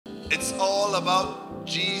It's all about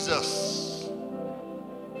Jesus.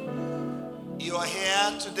 You are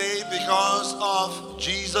here today because of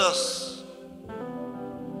Jesus.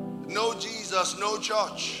 No Jesus, no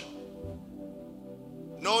church.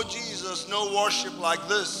 No Jesus, no worship like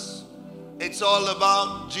this. It's all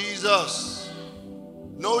about Jesus.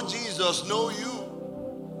 No Jesus, no you.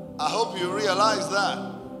 I hope you realize that.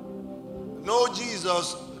 No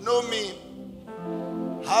Jesus, no me.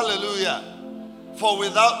 Hallelujah. For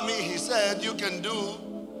without me, he said, you can do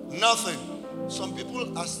nothing. Some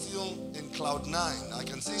people are still in cloud 9. I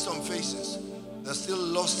can see some faces. They're still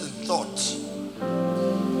lost in thought.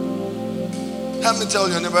 Let me tell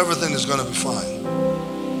your neighbor, everything is going to be fine.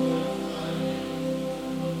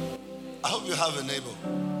 I hope you have a neighbor.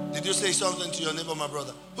 Did you say something to your neighbor, my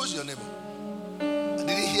brother? Who's your neighbor? Did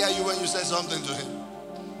he hear you when you said something to him?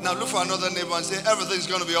 Now look for another neighbor and say, everything's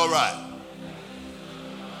going to be all right.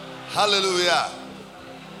 Hallelujah.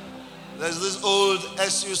 There's this old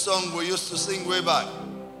SU song we used to sing way back.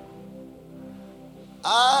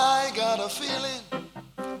 I got a feeling.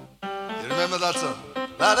 You remember that song?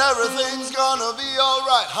 That everything's gonna be all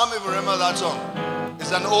right. How many remember that song?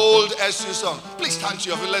 It's an old SU song. Please stand to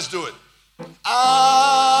your feet. Let's do it.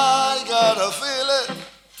 I got a feeling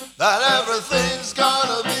that everything's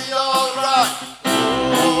gonna be all right.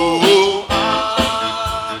 Oh,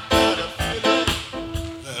 I got a feeling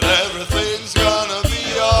that everything's gonna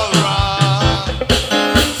be all right.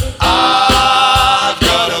 I've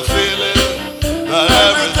got a feeling that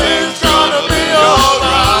everything's gonna be all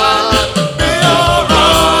right. Be all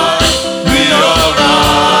right. Be all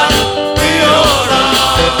right. Be all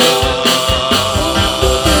right.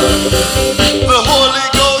 The Holy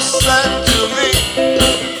Ghost said to me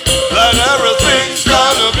that everything's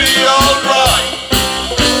gonna be all right.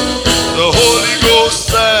 The Holy Ghost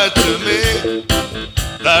said to me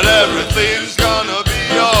that everything's gonna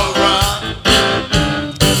be all right.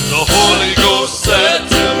 The Holy Ghost said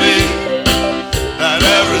to me that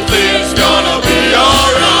everything's gonna be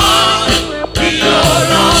all right. Be all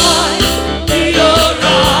right. Be all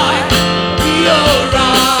right. Be all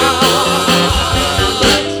right.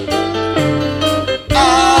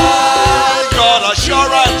 I got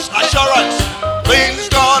assurance. Things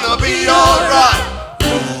gonna be all right.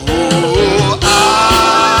 Oh,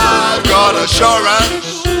 I've got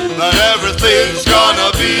assurance that everything's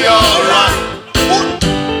gonna be all right.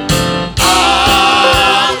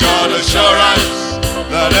 I've got assurance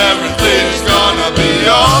that everything's gonna be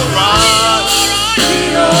all right.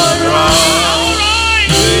 Be all right.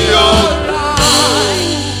 Be all right.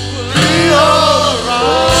 Be all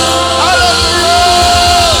right. Hallelujah.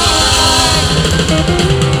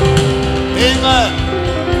 Amen.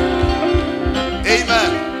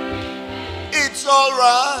 Amen. It's all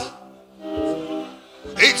right.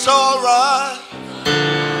 It's all right.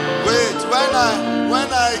 Wait, when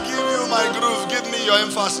I give you my groove, give me your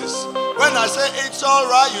emphasis. When I say it's all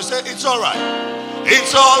right, you say it's all right.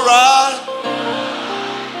 It's all right.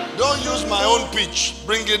 Don't use my own pitch.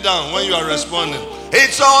 Bring it down when you are responding.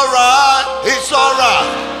 It's all right. It's all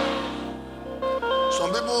right.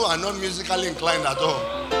 Some people are not musically inclined at all.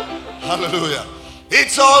 Hallelujah.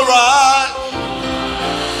 It's all right.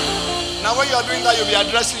 Now when you are doing that, you'll be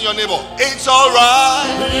addressing your neighbor. It's all right.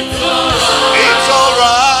 It's all right. It's all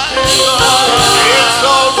right. It's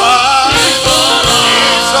all right.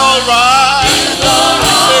 It's all right.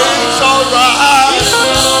 Say it's all right.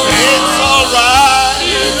 It's all right.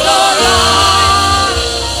 It's all right.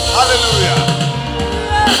 Hallelujah.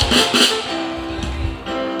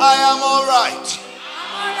 I am all right.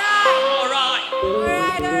 All right.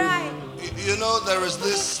 You know, there is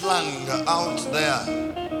this slang out there.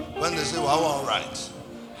 When they say, well, all right.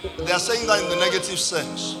 They are saying that in the negative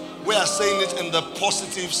sense. We are saying it in the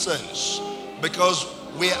positive sense. Because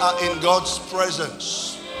we are in God's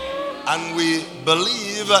presence. And we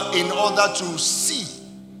believe in order to see.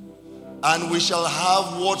 And we shall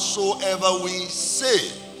have whatsoever we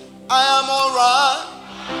say. I am all right.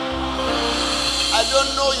 I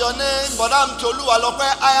don't know your name, but I'm Tolu Alokwe.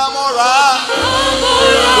 I am all right.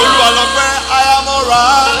 Tolu Alokwe, I am all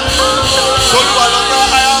right. Tolu Alokwe,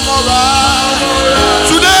 I am all right.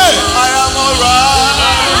 Today, I am all right.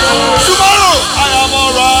 Tomorrow, I am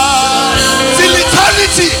all right. Till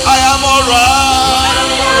eternity, I am all right.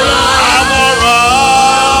 I am all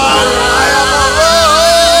right. I am all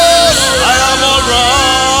right. I am all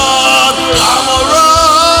right. I'm all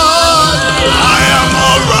right. I am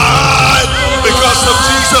all right. Because of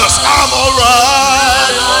Jesus, I'm all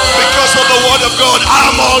right. Because of the word of God,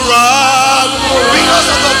 I'm all right. Because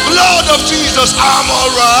of the blood of Jesus, I'm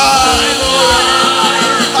all right.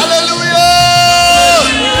 Hallelujah.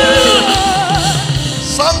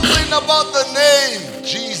 something about the name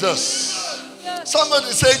Jesus.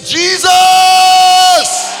 Somebody say, Jesus!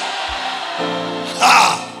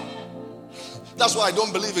 Ah. That's why I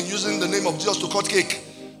don't believe in using the name of Jesus to cut cake.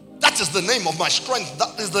 That is the name of my strength.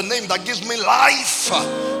 That is the name that gives me life.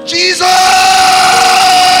 Jesus!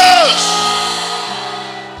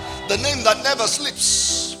 The name that never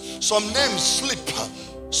sleeps. Some names sleep.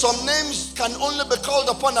 Some names can only be called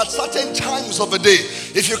upon at certain times of a day.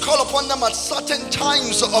 If you call upon them at certain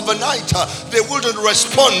times of a night, they wouldn't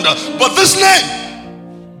respond. But this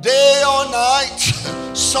name, day or night,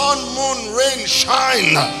 sun, moon, rain,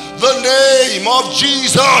 shine, the name of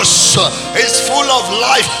Jesus is full of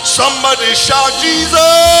life. Somebody shout, Jesus!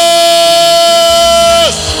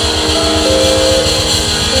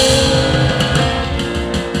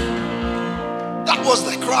 That was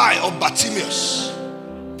the cry of Bartimaeus.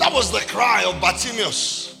 That was the cry of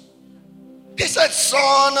Bartimaeus. He said,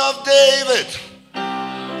 Son of David,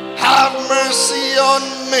 have mercy on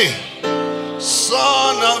me.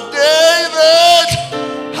 Son of David,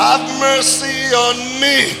 have mercy on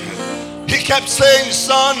me. He kept saying,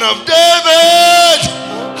 Son of David,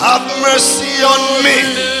 have mercy on me.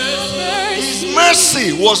 His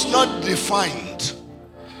mercy was not defined.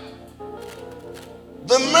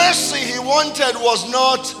 The mercy he wanted was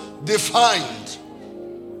not defined.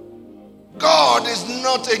 God is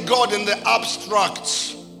not a God in the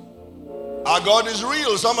abstract. Our God is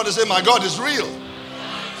real. Somebody say, my God is real.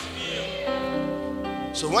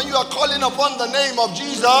 So when you are calling upon the name of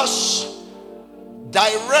Jesus,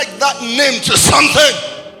 direct that name to something.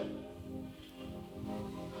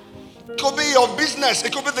 It could be your business.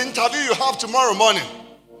 It could be the interview you have tomorrow morning.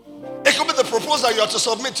 It could be the proposal you are to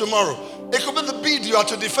submit tomorrow. It could be the bid you are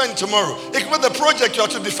to defend tomorrow. It could be the project you are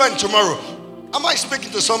to defend tomorrow. Am I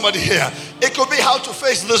speaking to somebody here? It could be how to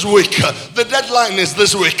face this week. The deadline is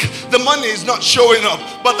this week. The money is not showing up,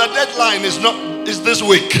 but the deadline is this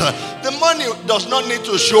week. The money does not need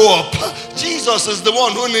to show up. Jesus is the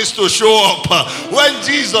one who needs to show up. When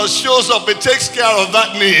Jesus shows up, it takes care of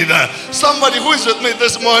that need. Somebody who is with me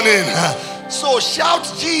this morning. So shout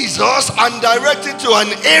Jesus and direct it to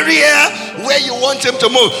an area where you want him to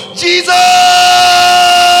move. Jesus!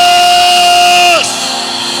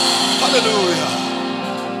 Hallelujah.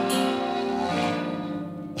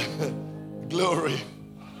 Glory.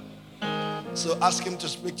 So ask him to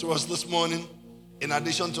speak to us this morning in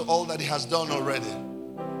addition to all that he has done already.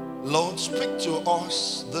 Lord, speak to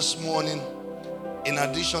us this morning in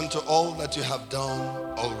addition to all that you have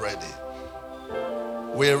done already.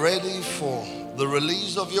 We're ready for the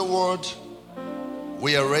release of your word.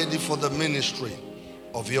 We are ready for the ministry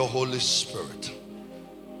of your Holy Spirit.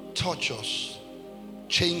 Touch us,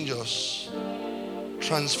 change us,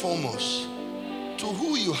 transform us to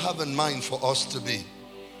who you have in mind for us to be.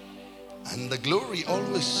 And the glory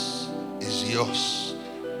always is yours.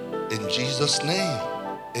 In Jesus' name,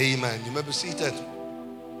 amen. You may be seated.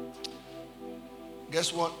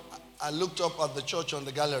 Guess what? I looked up at the church on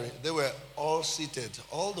the gallery. They were all seated.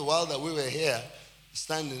 All the while that we were here,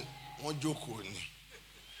 standing,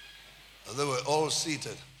 they were all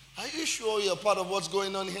seated. Are you sure you're part of what's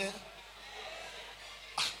going on here?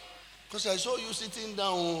 Because I saw you sitting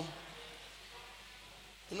down.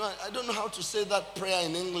 You know, I don't know how to say that prayer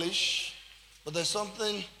in English, but there's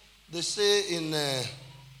something they say in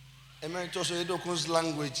Emeritus Edokun's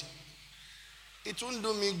language. It won't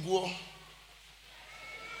do me go.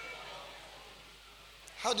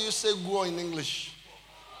 How do you say go in English?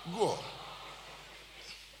 Go.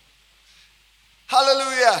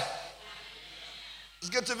 Hallelujah. It's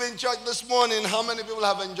good to be in church this morning. How many people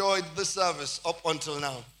have enjoyed this service up until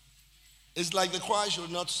now? It's like the choir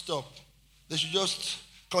should not stop. They should just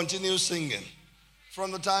continue singing.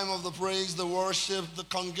 From the time of the praise, the worship, the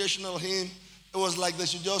congregational hymn, it was like they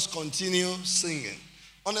should just continue singing.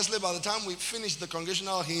 Honestly, by the time we finished the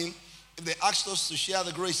congregational hymn, if they asked us to share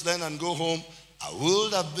the grace then and go home, I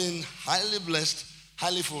would have been highly blessed,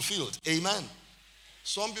 highly fulfilled. Amen.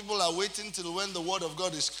 Some people are waiting till when the word of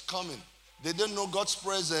God is coming. They don't know God's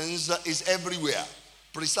presence is everywhere.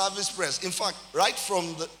 Pre-service prayers. In fact, right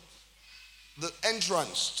from the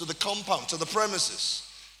entrance to the compound, to the premises,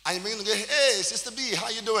 and you begin to go, hey, Sister B, how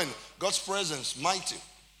you doing? God's presence, mighty.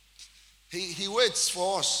 He waits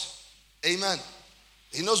for us. Amen.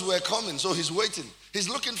 He knows we're coming, so he's waiting. He's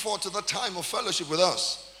looking forward to the time of fellowship with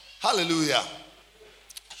us. Hallelujah.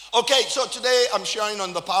 Okay, so today I'm sharing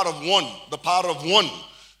on the power of one. The power of one.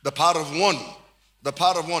 The power of one. The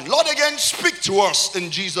power of one. Lord, again, speak to us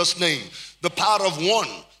in Jesus' name. The power of one.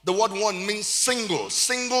 The word one means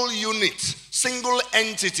single unit, single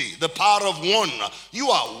entity, the power of one. You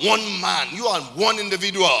are one man, you are one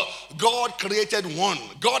individual. God created one.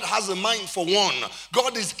 God has a mind for one.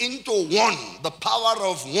 God is into one, the power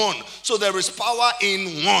of one. So there is power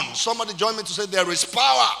in one. Somebody join me to say there is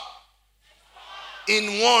power in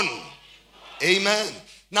one. Amen.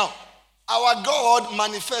 Now, our God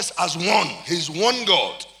manifests as one. He's one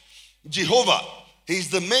God. Jehovah. He's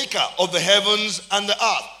the maker of the heavens and the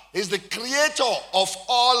earth. He's the creator of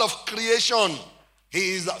all of creation.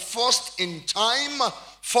 He is first in time,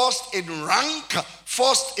 first in rank,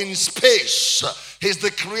 first in space. He's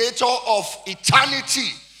the creator of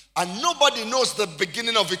eternity. And nobody knows the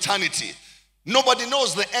beginning of eternity. Nobody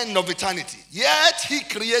knows the end of eternity. Yet he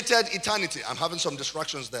created eternity. I'm having some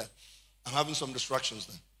distractions there.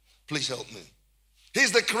 Please help me.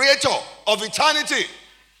 He's the creator of eternity.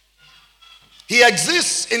 He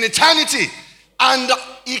exists in eternity, and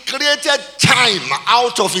he created time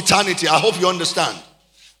out of eternity. I hope you understand.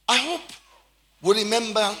 I hope we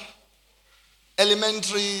remember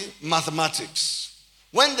elementary mathematics.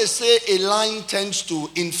 When they say a line tends to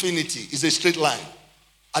infinity, it's a straight line,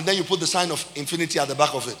 and then you put the sign of infinity at the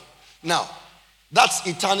back of it. Now, that's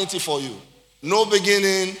eternity for you. No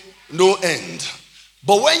beginning, no end.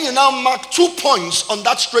 But when you now mark 2 points on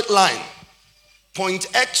that straight line, point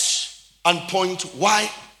X and point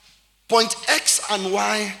Y. Point X and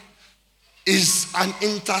Y is an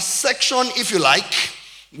intersection, if you like,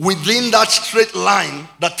 within that straight line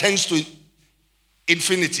that tends to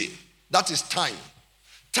infinity. That is time.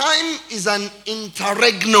 Time is an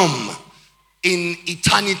interregnum in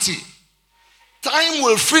eternity. Time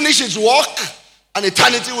will finish its work and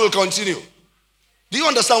eternity will continue. Do you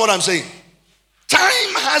understand what I'm saying?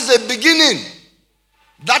 Time has a beginning.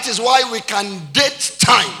 That is why we can date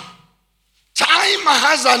time. Time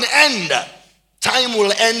has an end. Time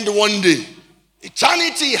will end one day.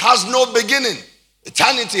 Eternity has no beginning.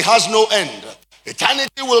 Eternity has no end.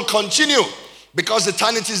 Eternity will continue because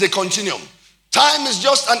eternity is a continuum. Time is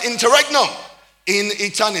just an interregnum in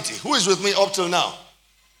eternity. Who is with me up till now?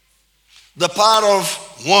 The power of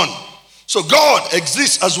one. So God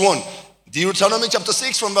exists as one. Deuteronomy chapter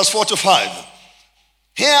 6 from verse 4 to 5.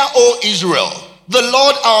 Hear, O Israel, the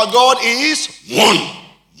Lord our God is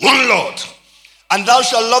one Lord. And thou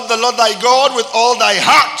shalt love the Lord thy God with all thy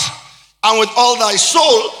heart, and with all thy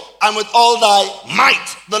soul, and with all thy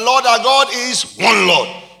might. The Lord our God is one Lord.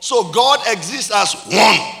 So God exists as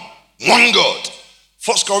one God.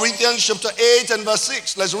 1 Corinthians chapter 8 and verse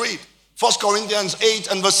 6. Let's read. 1 Corinthians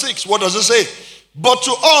 8 and verse 6. What does it say? But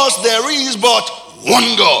to us there is but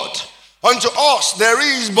one God. Unto us there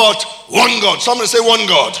is but one God. Somebody say one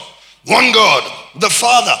God. One God, the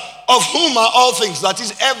Father, of whom are all things. That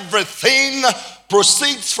is, everything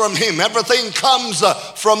proceeds from him. Everything comes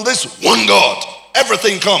from this one God.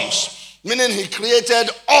 Everything comes. Meaning he created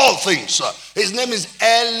all things. His name is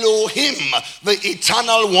Elohim, the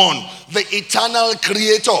eternal one, the eternal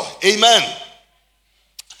creator. Amen.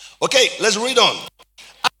 Okay, let's read on.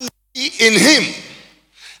 And in him,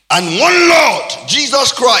 and one Lord,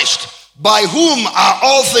 Jesus Christ, by whom are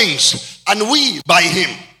all things, and we by him.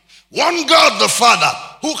 One God the Father,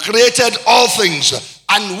 who created all things,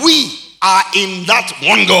 and we are in that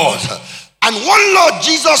one God. And one Lord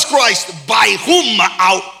Jesus Christ, by whom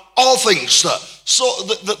are all things. So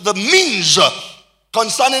the means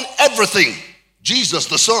concerning everything, Jesus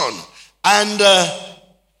the Son. And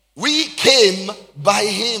we came by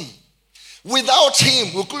him. Without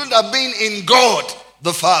him, we couldn't have been in God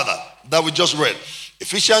the Father that we just read.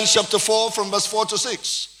 Ephesians chapter 4 from verse 4 to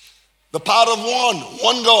 6. The power of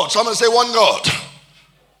one God. Somebody say one God.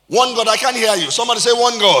 One God. I can't hear you. Somebody say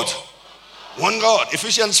one God. One God.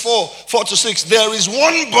 Ephesians 4 to 6. There is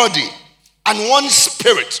one body and one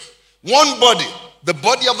spirit. One body. The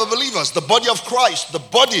body of the believers. The body of Christ. The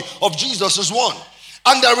body of Jesus is one.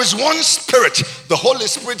 And there is one spirit. The Holy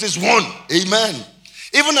Spirit is one. Amen.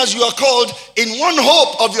 Even as you are called in one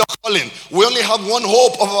hope of your calling. We only have one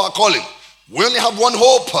hope of our calling. We only have one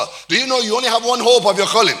hope. Do you know you only have one hope of your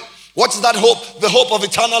calling? What's that hope? The hope of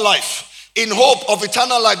eternal life. In hope of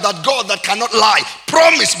eternal life, that God that cannot lie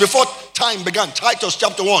promised before time began. Titus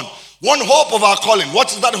chapter 1. One hope of our calling.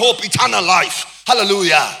 What is that hope? Eternal life.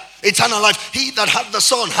 Hallelujah. Eternal life. He that hath the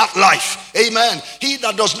Son hath life. Amen. He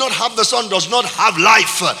that does not have the Son does not have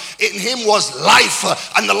life. In him was life,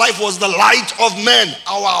 and the life was the light of men.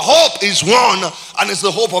 Our hope is one, and it's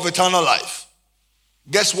the hope of eternal life.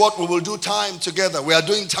 Guess what? We will do time together. We are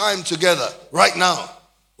doing time together right now.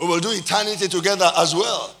 We will do eternity together as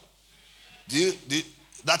well.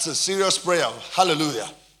 That's a serious prayer. Hallelujah.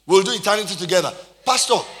 We'll do eternity together.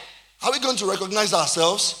 Pastor, Are we going to recognize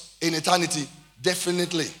ourselves in eternity?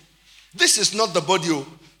 Definitely. This is not the body.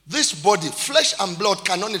 This body, flesh and blood,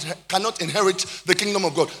 cannot inherit the kingdom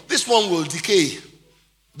of God. This one will decay.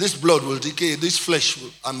 This blood will decay. This flesh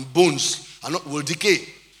and bones will decay.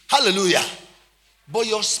 Hallelujah. But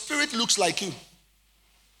your spirit looks like you.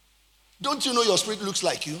 Don't you know your spirit looks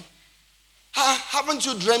like you? Haven't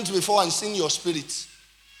you dreamt before and seen your spirit?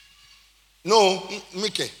 No,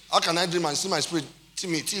 Mike, how can I dream and see my spirit,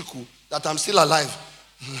 Tiku, that I'm still alive?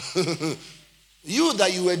 You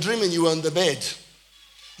that you were dreaming, you were on the bed.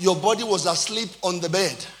 Your body was asleep on the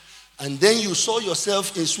bed. And then you saw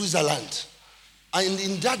yourself in Switzerland. And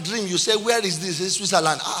in that dream, you say, where is this? It's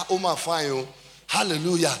Switzerland. Oh my fine.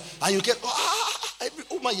 Hallelujah. And you get,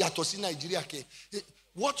 oh my yatos in Nigeria.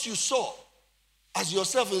 What you saw as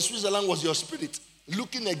yourself in Switzerland was your spirit,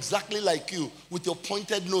 looking exactly like you with your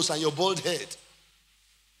pointed nose and your bald head.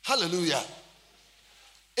 Hallelujah.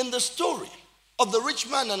 In the story of the rich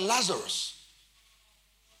man and Lazarus,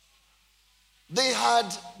 they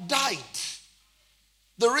had died.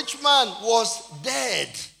 The rich man was dead.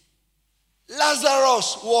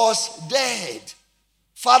 Lazarus was dead.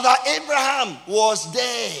 Father Abraham was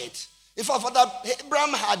dead. In fact, Father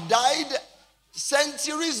Abraham had died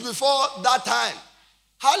centuries before that time.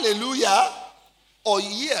 Hallelujah. Or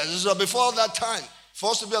years before that time.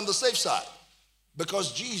 For us to be on the safe side.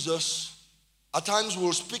 Because Jesus at times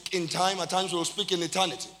will speak in time, at times will speak in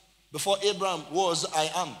eternity. Before Abraham was, I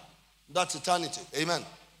am. That's eternity. Amen.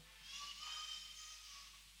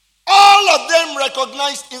 All of them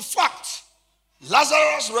recognized, in fact,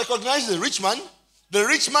 Lazarus recognized the rich man. The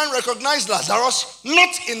rich man recognized Lazarus,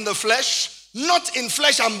 not in the flesh, not in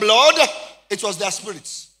flesh and blood. It was their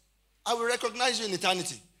spirits. I will recognize you in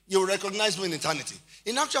eternity. You will recognize me in eternity.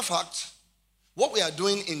 In actual fact, what we are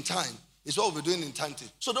doing in time is what we'll be doing in eternity.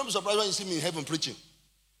 So don't be surprised when you see me in heaven preaching.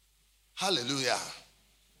 Hallelujah.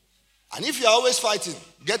 And if you're always fighting,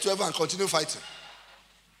 get to heaven and continue fighting.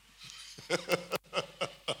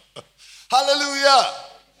 Hallelujah.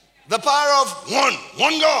 The power of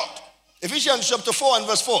one God. Ephesians chapter 4 and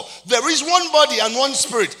verse 4. There is one body and one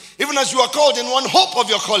spirit, even as you are called in one hope of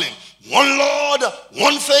your calling. One Lord,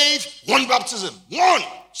 one faith, one baptism. One.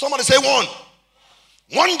 Somebody say one.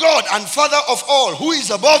 One God and Father of all, who is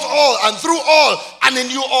above all and through all and in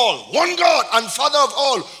you all. One God and Father of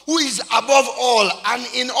all, who is above all and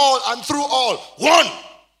in all and through all. One.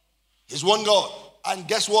 He's one God. And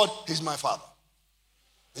guess what? He's my Father.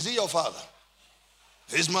 Is he your Father?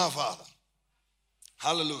 He's my Father.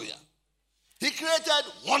 Hallelujah. He created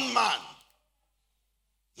one man.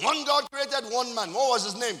 One God created one man. What was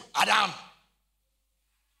his name? Adam.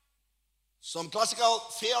 Some classical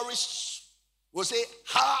theorists will say,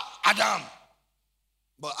 Adam.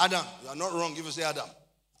 But Adam, you are not wrong if you say Adam.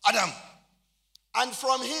 Adam. And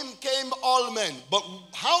from him came all men. But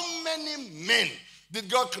how many men did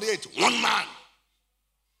God create? One man.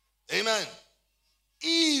 Amen.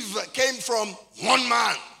 Eve came from one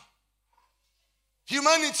man.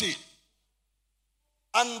 Humanity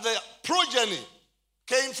and the progeny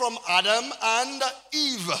came from Adam and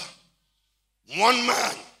Eve. One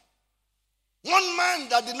man. One man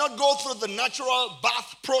that did not go through the natural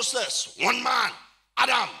birth process. One man,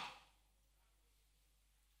 Adam.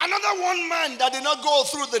 Another one man that did not go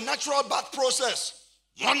through the natural birth process.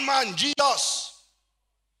 One man, Jesus.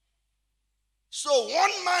 So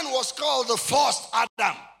one man was called the first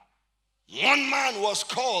Adam. One man was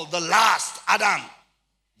called the last Adam.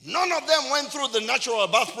 None of them went through the natural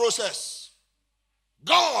birth process.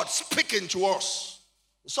 God speaking to us.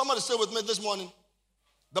 Somebody say with me this morning,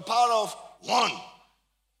 the power of one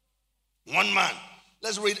man.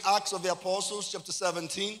 Let's read Acts of the Apostles, chapter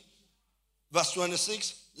 17, verse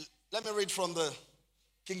 26. Let me read from the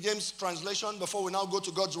King James translation before we now go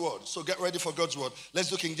to God's word. So get ready for God's word. Let's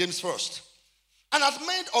do King James first. And hath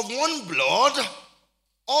made of one blood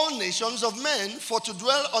all nations of men for to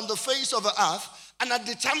dwell on the face of the earth, and hath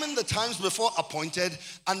determined the times before appointed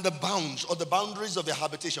and the bounds or the boundaries of their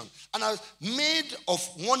habitation, and hath made of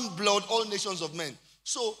one blood all nations of men.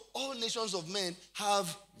 So all nations of men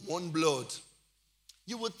have one blood.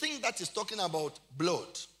 You would think that is talking about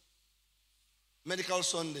blood. Medical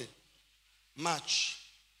Sunday, match.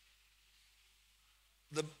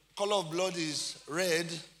 The color of blood is red,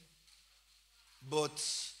 but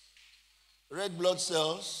red blood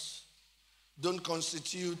cells don't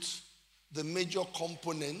constitute the major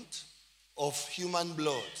component of human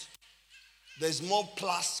blood. There's more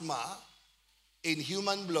plasma in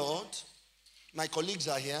human blood. My colleagues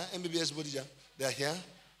are here. MBBS Bodija, they are here.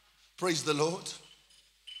 Praise the Lord.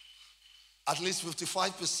 At least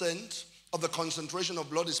 55% of the concentration of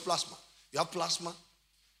blood is plasma. You have plasma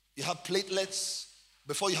You have platelets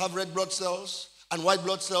before you have red blood cells and white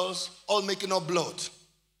blood cells, all making up blood.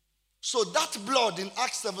 So that blood in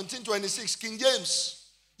Acts 17:26, King James,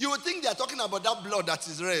 you would think they are talking about that blood that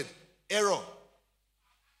is red. Error.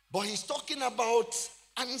 But he's talking about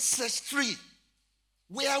ancestry,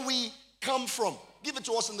 where we come from. Give it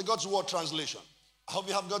to us in the God's Word translation. I hope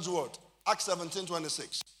you have God's Word. Acts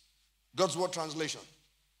 17:26. God's Word translation.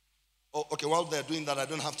 Oh, okay, while they're doing that, I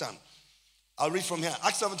don't have time. I'll read from here.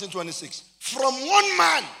 Acts 17:26. From one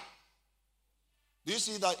man. Do you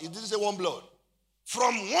see that? It didn't say one blood.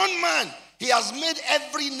 From one man, he has made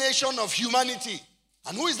every nation of humanity.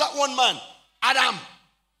 And who is that one man? Adam.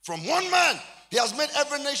 From one man, he has made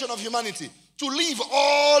every nation of humanity to live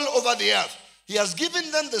all over the earth. He has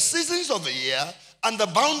given them the seasons of the year and the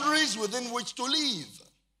boundaries within which to live.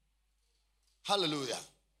 Hallelujah.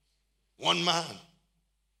 One man.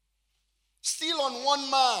 Still on one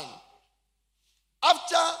man.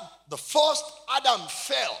 After the first Adam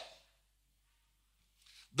fell,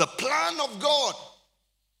 the plan of God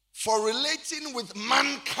for relating with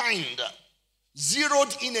mankind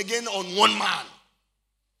zeroed in again on one man.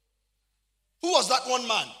 Who was that one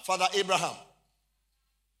man? Father Abraham.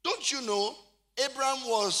 Don't you know Abraham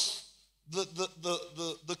was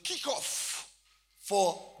the kickoff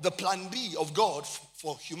for the plan B of God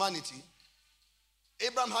for humanity?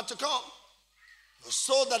 Abraham had to come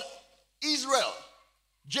so that Israel,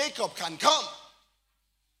 Jacob can come,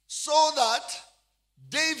 so that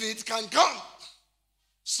David can come,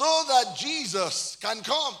 so that Jesus can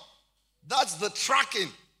come. That's the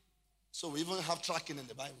tracking. So we even have tracking in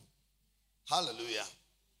the Bible. Hallelujah.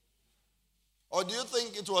 Or do you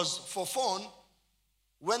think it was for fun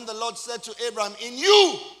when the Lord said to Abraham, in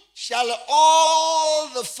you shall all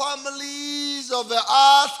the families of the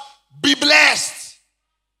earth be blessed?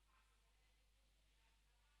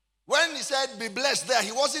 When he said be blessed there,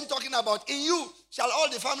 he wasn't talking about in you shall all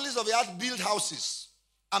the families of the earth build houses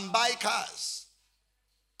and buy cars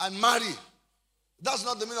and marry. That's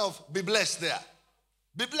not the meaning of be blessed there.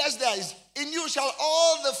 Be blessed there is in you shall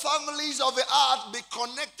all the families of the earth be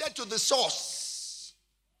connected to the source.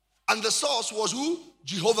 And the source was who?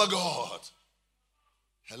 Jehovah God.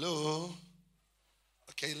 Hello.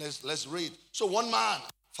 Okay, let's read. So one man,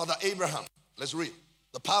 Father Abraham. Let's read.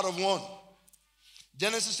 The power of one.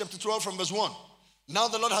 Genesis chapter 12 from verse 1. Now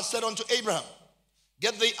the Lord has said unto Abraham,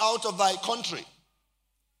 get thee out of thy country.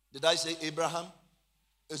 Did I say Abraham?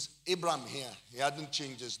 It's Abraham here. He hadn't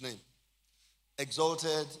changed his name.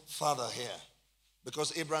 Exalted father here.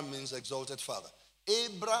 Because Abraham means exalted father.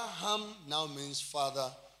 Abraham now means father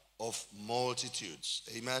of multitudes.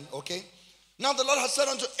 Amen. Okay. Now the Lord has said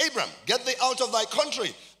unto Abraham, get thee out of thy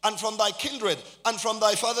country and from thy kindred and from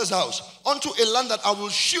thy father's house unto a land that I will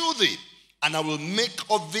shew thee, and I will make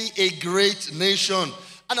of thee a great nation,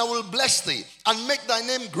 and I will bless thee and make thy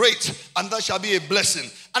name great, and thou shalt be a blessing.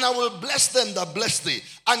 And I will bless them that bless thee,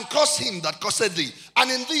 and curse him that curseth thee,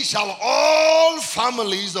 and in thee shall all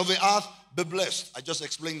families of the earth be blessed. I just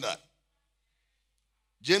explained that.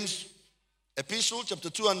 James Epistle chapter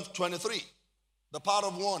 2 and 23. The power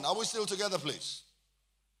of one. Are we still together, please?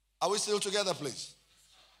 Are we still together, please?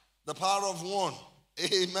 The power of one.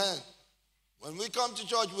 Amen. When we come to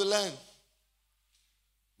church, we learn.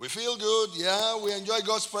 We feel good. Yeah, we enjoy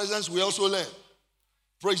God's presence. We also learn.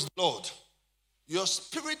 Praise the Lord. Your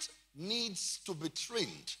spirit needs to be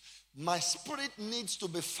trained. My spirit needs to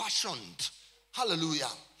be fashioned.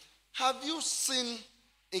 Hallelujah. Have you seen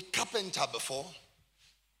a carpenter before?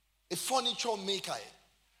 A furniture maker.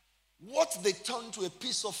 What they turned to a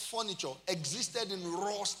piece of furniture existed in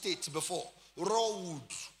raw state before. Raw wood.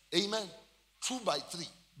 Amen. 2 by 3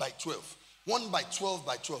 by 12. 1 by 12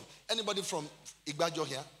 by 12. Anybody from Igbajo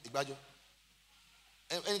here? Igbajo?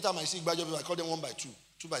 Anytime I see Igbajo, I call them 1 by 2.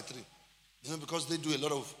 2 by 3. You know, because they do a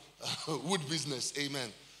lot of wood business. Amen.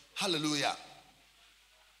 Hallelujah.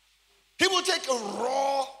 He will take a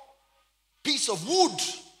raw piece of wood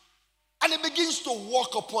and he begins to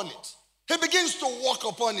walk upon it. He begins to walk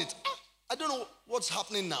upon it. I don't know what's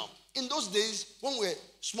happening now. In those days, when we were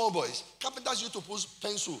small boys, carpenters used to put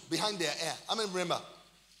pencil behind their ear. I mean, remember.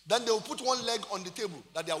 Then they will put one leg on the table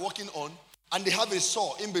that they are working on, and they have a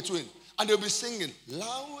saw in between. And they'll be singing. You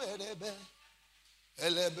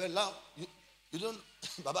don't,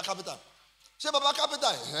 Baba Carpenter. Say, Baba Carpenter,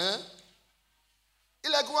 huh?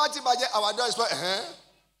 Our door is what, huh?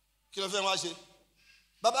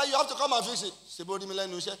 Baba, you have to come and fix it.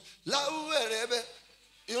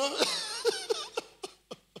 You know?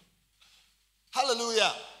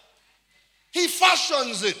 Hallelujah. He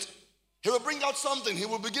fashions it. He will bring out something. He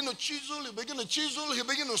will begin to chisel. He begin to chisel. He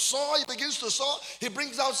begin to saw. He begins to saw. He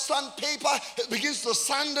brings out sandpaper. He begins to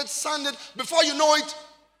sand it. Before you know it,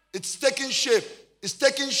 it's taking shape. It's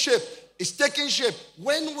taking shape. It's taking shape.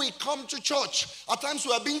 When we come to church, at times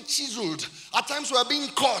we are being chiseled. At times we are being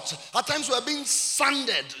cut. At times we are being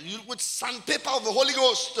sanded with sandpaper of the Holy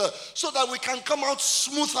Ghost so that we can come out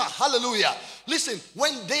smoother. Hallelujah. Listen,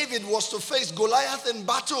 when David was to face Goliath in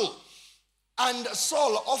battle, and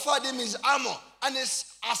Saul offered him his armor and is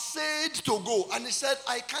essayed to go. And he said,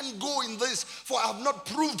 I can't go in this, for I have not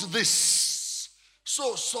proved this.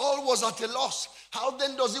 So Saul was at a loss. How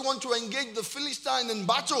then does he want to engage the Philistine in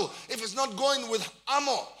battle if he's not going with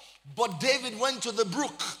armor? But David went to the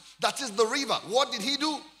brook, that is the river. What did he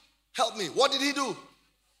do? Help me. What did he do?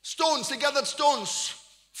 Stones. He gathered stones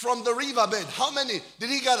from the riverbed. How many did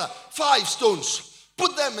he gather? 5 stones.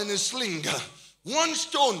 Put them in his sling. 1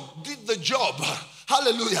 stone did the job.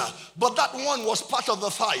 Hallelujah. But that one was part of the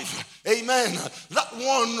 5. Amen. That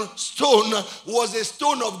 1 stone was a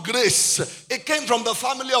stone of grace. It came from the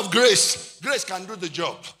family of grace. Grace can do the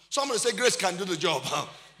job. Somebody say grace can do the job.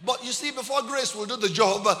 But you see, before grace will do the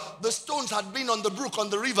job, the stones had been on the brook, on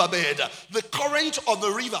the riverbed. The current of the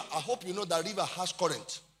river. I hope you know that river has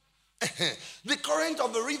current. The current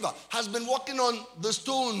of the river has been working on the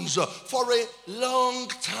stones for a long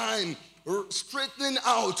time, straightening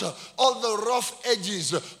out all the rough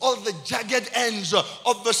edges, all the jagged ends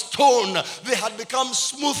of the stone. They had become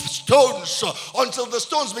smooth stones. Until the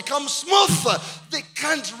stones become smooth, they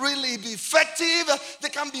can't really be effective. They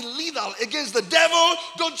can be lethal against the devil.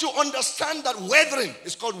 Don't you understand that weathering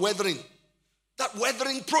is called weathering? That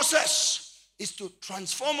weathering process is to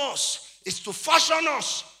transform us, is to fashion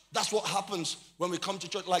us. That's what happens when we come to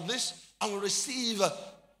church like this and we receive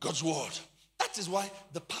God's word. That is why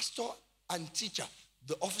the pastor and teacher,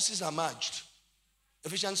 the offices are merged.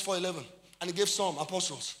 Ephesians 4:11. And he gave some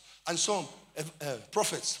apostles, and some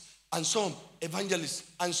prophets, and some evangelists,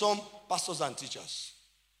 and some pastors and teachers.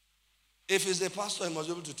 If he's a pastor, he must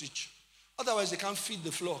be able to teach. Otherwise, he can't feed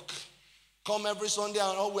the flock. Come every Sunday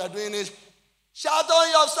and all we are doing is shout on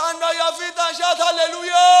your stand on your feet and shout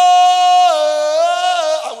hallelujah.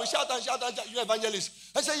 And we shout and shout and shout. You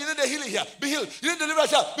evangelists. And say you need a healing here. Be healed. You need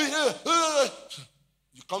deliverance here. Be healed.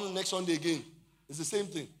 You come next Sunday again. It's the same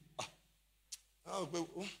thing.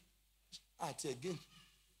 Again.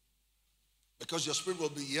 Because your spirit will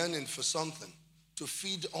be yearning for something to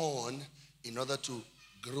feed on in order to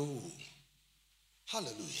grow.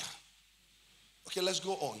 Hallelujah. Okay, let's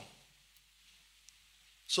go on.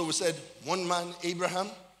 So we said, one man, Abraham,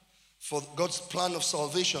 for God's plan of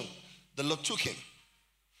salvation, the Lord took him.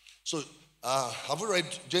 So, have we read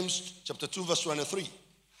James chapter 2, verse 23?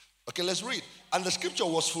 Okay, let's read. And the scripture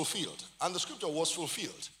was fulfilled. And the scripture was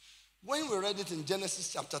fulfilled. When we read it in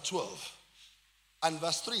Genesis chapter 12 and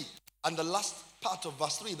verse 3, and the last part of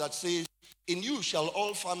verse 3 that says, in you shall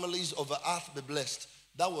all families of the earth be blessed.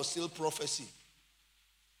 That was still prophecy.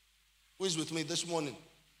 Who is with me this morning?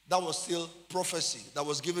 That was still prophecy that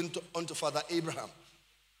was given unto Father Abraham.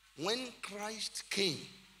 When Christ came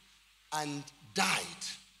and died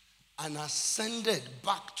and ascended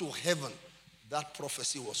back to heaven, that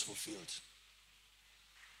prophecy was fulfilled.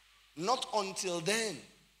 Not until then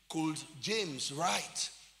could James write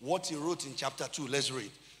what he wrote in chapter 2. Let's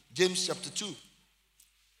read. James chapter 2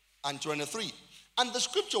 and 23. And the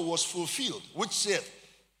scripture was fulfilled, which said,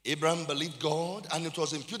 Abraham believed God, and it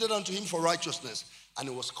was imputed unto him for righteousness, and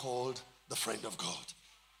he was called the friend of God.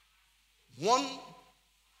 One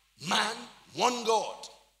man, one God,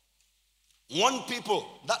 one people.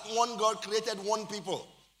 That one God created one people.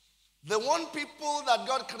 The one people that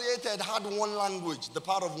God created had one language, the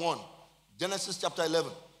power of one. Genesis chapter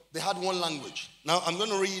 11. They had one language. Now I'm going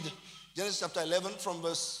to read Genesis chapter 11 from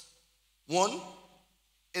verse 1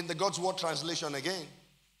 in the God's Word translation again.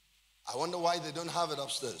 I wonder why they don't have it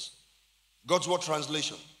upstairs. God's Word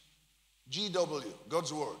translation. GW,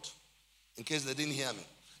 God's Word, in case they didn't hear me.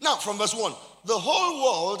 Now, from verse 1, the whole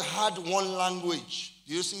world had one language.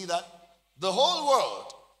 Do you see that? The whole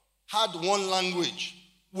world had one language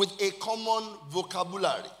with a common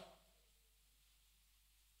vocabulary.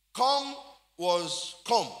 Come was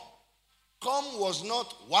come. Come was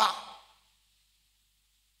not wa.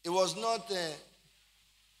 It was not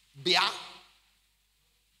bia.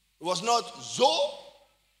 It was not zo.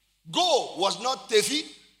 Go was not tefi. It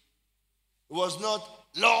was not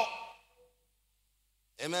law.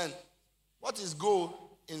 Amen. What is go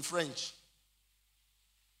in French?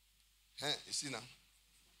 You see now?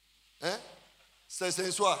 C'est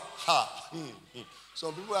soi. Ha.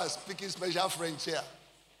 Some people are speaking special French here.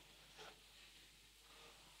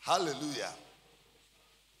 Hallelujah.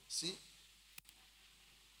 See?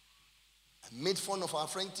 made fun of our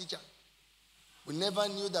French teacher. We never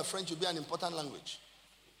knew that French would be an important language.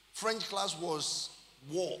 French class was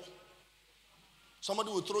war.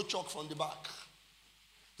 Somebody would throw chalk from the back.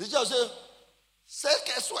 The teacher would say,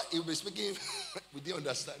 guess what? He would be speaking. We didn't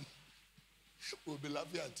understand. We would be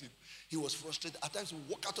laughing at him. He was frustrated. At times, we would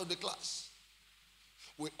walk out of the class.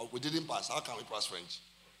 We didn't pass. How can we pass French?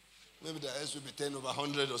 Maybe the S will be 10 over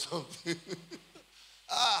 100 or something.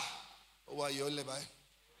 Why you only by?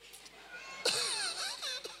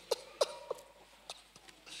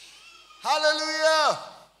 Hallelujah.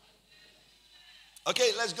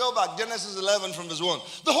 Okay, let's go back. Genesis 11 from verse 1.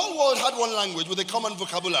 The whole world had one language with a common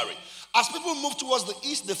vocabulary. As people moved towards the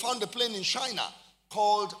east, they found a plain in China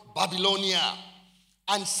called Babylonia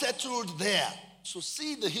and settled there. So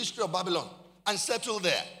see the history of Babylon and settled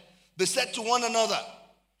there. They said to one another,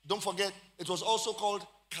 don't forget, it was also called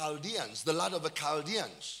Chaldeans, the land of the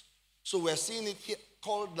Chaldeans. So we're seeing it here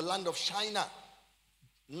called the land of China.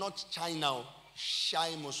 Not China,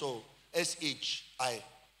 Shaimoso, S-H-I.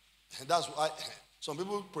 That's why some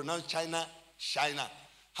people pronounce China, China.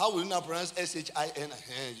 How will you now pronounce S-H-I-N?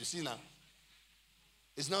 You see now?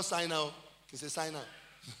 It's not China, it's a China.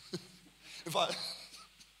 In fact,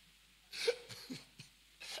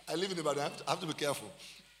 I live in Ibadan, I have to be careful.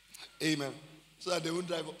 Amen. So that they won't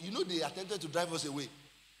drive. You know, they attempted to drive us away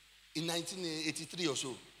in 1983 or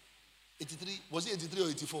so. 83, was it 83 or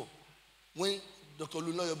 84? When Dr.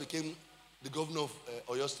 Tolu became the governor of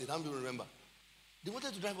Oyo State. How many people remember? They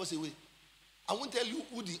wanted to drive us away. I won't tell you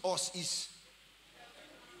who the us is.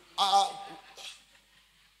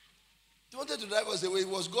 They wanted to drive us away. It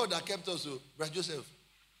was God that kept us, Brother Joseph.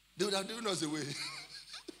 They would have driven us away.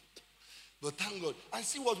 But thank God. And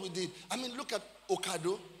see what we did. I mean, look at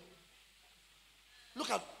Okado. Look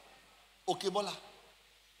at Okebola.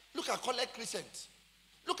 Look at Collect Crescent.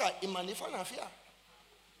 Look at Imanifanafia.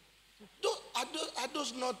 Are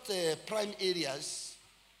those not prime areas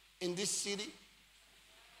in this city?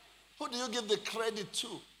 Who do you give the credit to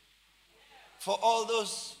for all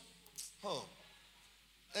those? Oh.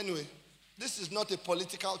 Anyway, this is not a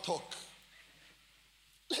political talk.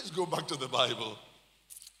 Let's go back to the Bible.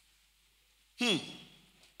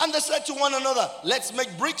 And they said to one another, let's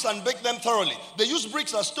make bricks and bake them thoroughly. They used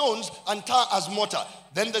bricks as stones and tar as mortar.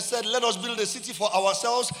 Then they said, let us build a city for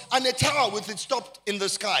ourselves and a tower with its top in the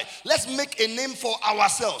sky. Let's make a name for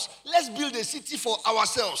ourselves. Let's build a city for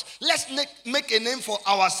ourselves. Let's make a name for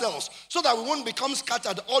ourselves so that we won't become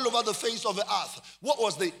scattered all over the face of the earth. What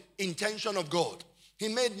was the intention of God? He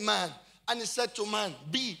made man and he said to man,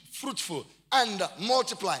 be fruitful and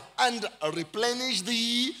multiply and replenish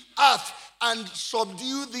the earth and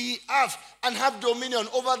subdue the earth and have dominion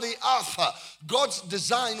over the earth. God's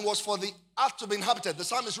design was for the earth to be inhabited. The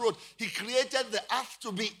psalmist wrote, he created the earth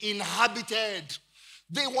to be inhabited.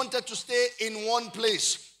 They wanted to stay in one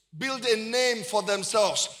place, build a name for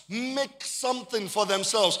themselves, make something for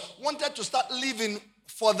themselves, wanted to start living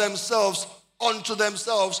for themselves, unto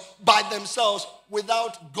themselves, by themselves,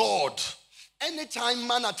 without God. Anytime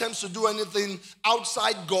man attempts to do anything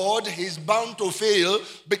outside God, he's bound to fail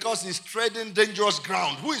because he's treading dangerous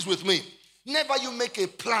ground. Who is with me? Never you make a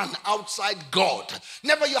plan outside God.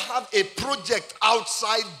 Never you have a project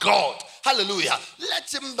outside God. Hallelujah.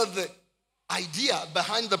 Let him be the idea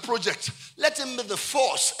behind the project. Let him be the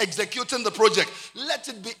force executing the project. Let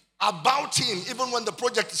it be about him even when the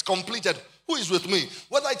project is completed. Who is with me?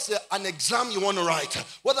 Whether it's an exam you want to write,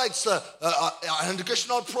 whether it's an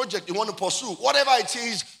educational project you want to pursue, whatever it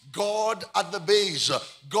is, God at the base,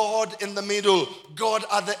 God in the middle, God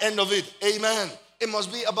at the end of it. Amen. It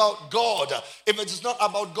must be about God. If it is not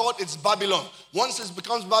about God, it's Babylon. Once it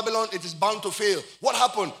becomes Babylon, it is bound to fail. What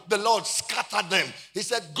happened? The Lord scattered them. He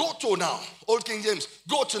said, go to now. Old King James,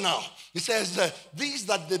 go to now. He says, these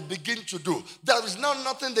that they begin to do, there is now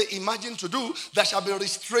nothing they imagine to do that shall be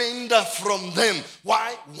restrained from them.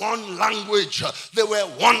 Why? One language. They were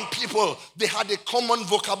one people. They had a common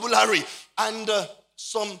vocabulary. And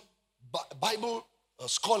some Bible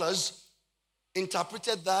scholars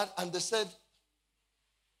interpreted that and they said,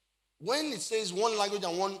 when it says one language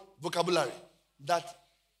and one vocabulary, that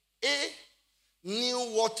A knew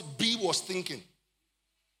what B was thinking.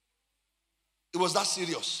 It was that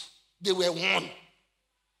serious. They were one.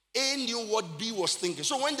 A knew what B was thinking.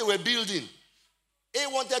 So when they were building,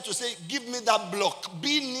 A wanted to say, give me that block.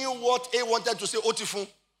 B knew what A wanted to say, Otifun.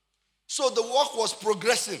 So the work was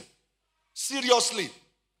progressing seriously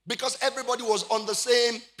because everybody was on the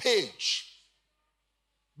same page.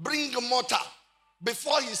 Bring mortar.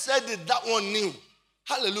 Before he said it, that one knew.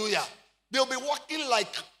 Hallelujah. They'll be working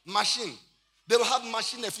like machine. They will have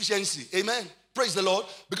machine efficiency. Amen. Praise the Lord.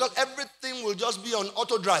 Because everything will just be on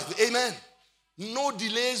auto drive. Amen. No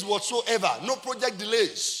delays whatsoever. No project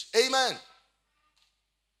delays. Amen.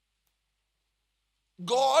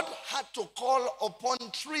 God had to call upon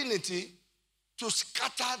Trinity to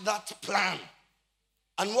scatter that plan.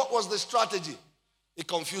 And what was the strategy? It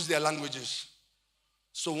confused their languages.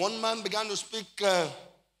 So one man began to speak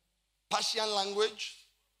Persian language.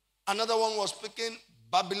 Another one was speaking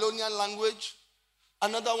Babylonian language.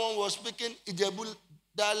 Another one was speaking Ijebu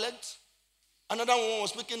dialect. Another one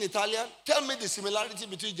was speaking Italian. Tell me the similarity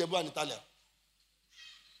between Ijebu and Italian.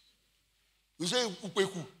 You say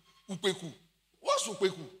Upeku. Upeku. What's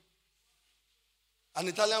Upeku? An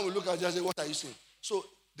Italian will look at you and say, what are you saying? So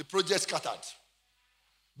the project scattered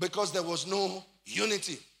because there was no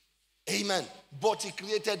unity. Amen. But he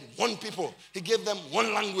created one people. He gave them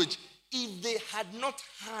one language. If they had not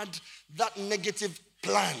had that negative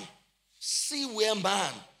plan, see where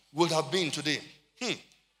man would have been today.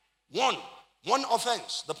 One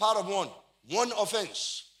offense, the power of one. One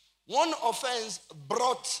offense. One offense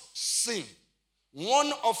brought sin.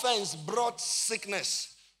 One offense brought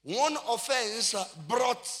sickness. One offense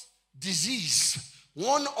brought disease.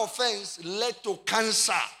 One offense led to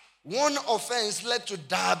cancer. One offense led to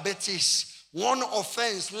diabetes. One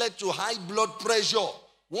offense led to high blood pressure.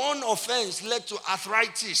 One offense led to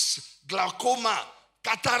arthritis, glaucoma,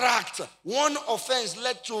 cataract. One offense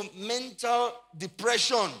led to mental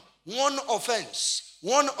depression. One offense.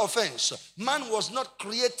 One offense. Man was not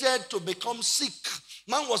created to become sick.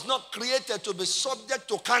 Man was not created to be subject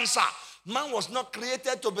to cancer. Man was not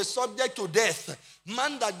created to be subject to death.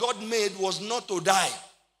 Man that God made was not to die.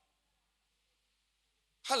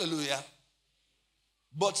 Hallelujah.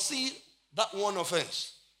 But see that one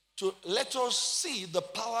offense. To let us see the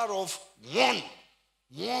power of one.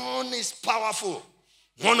 One is powerful.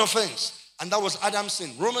 One offense. And that was Adam's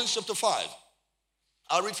sin. Romans chapter 5.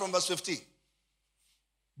 I'll read from verse 15.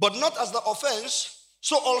 But not as the offense,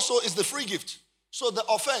 so also is the free gift. So the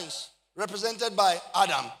offense represented by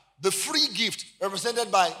Adam, the free gift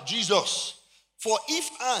represented by Jesus. For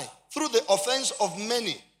if I, through the offense of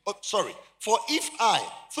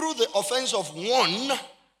one,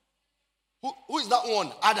 who is that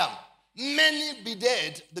one? Adam. Many be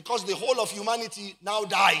dead because the whole of humanity now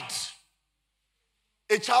died.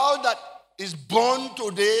 A child that is born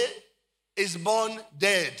today is born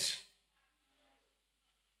dead.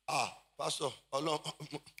 Pastor,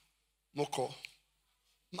 Moko.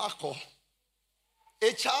 Marco.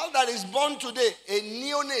 A child that is born today, a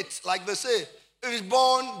neonate, like they say, is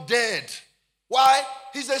born dead. Why?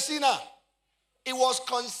 He's a sinner. He was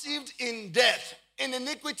conceived in death. In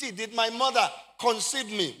iniquity did my mother conceive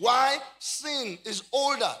me. Why? Sin is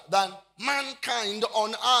older than mankind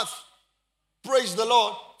on earth. Praise the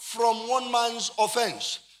Lord. From one man's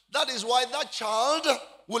offense. That is why that child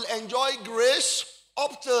will enjoy grace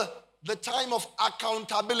up to the time of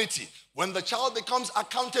accountability. When the child becomes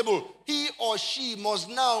accountable, he or she must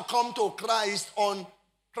now come to Christ on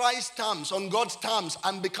Christ's terms, on God's terms,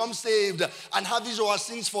 and become saved and have his or her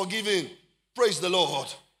sins forgiven. Praise the Lord.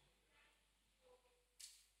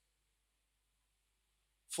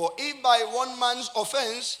 For if by one man's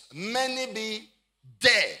offense many be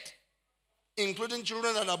dead, including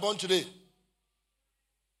children that are born today,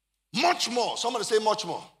 much more, somebody say much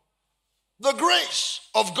more, the grace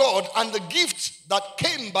of God and the gift that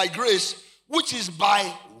came by grace, which is by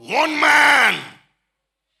one man,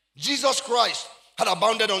 Jesus Christ, had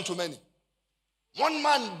abounded unto many. One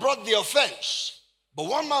man brought the offense, but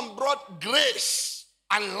one man brought grace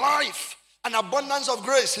and life and abundance of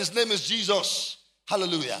grace. His name is Jesus.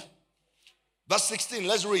 Hallelujah. Verse 16,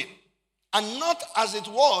 let's read. And not as it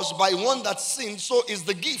was by one that sinned, so is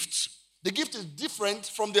the gift. The gift is different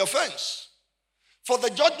from the offense. For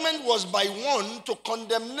the judgment was by one to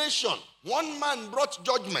condemnation. One man brought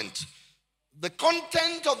judgment. The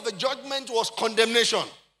content of the judgment was condemnation.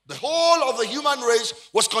 The whole of the human race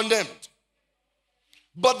was condemned.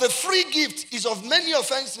 But the free gift is of many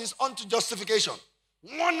offenses unto justification.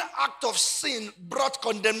 One act of sin brought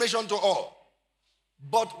condemnation to all.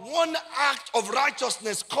 But one act of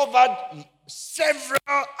righteousness covered several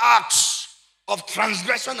acts of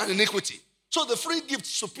transgression and iniquity. So the free gift is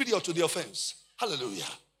superior to the offense. Hallelujah.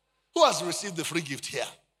 Who has received the free gift here?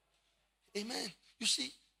 Amen. You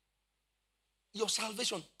see, your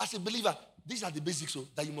salvation as a believer, these are the basics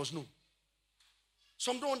that you must know.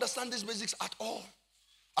 Some don't understand these basics at all.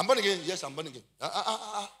 I'm born again. Yes, I'm born again.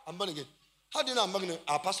 I'm born again. How do you know I'm born again?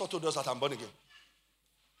 Our pastor told us that I'm born again.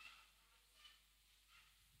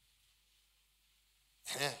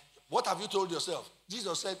 What have you told yourself?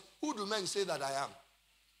 Jesus said, who do men say that I am?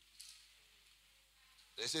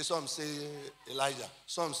 They say, some say Elijah,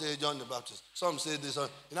 some say John the Baptist, some say this.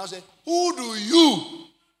 And I say, who do you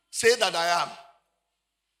say that I am?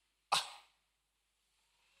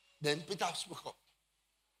 Then Peter spoke up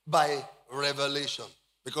by revelation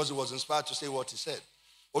because he was inspired to say what he said.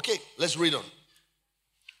 Okay, let's read on.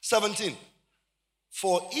 17.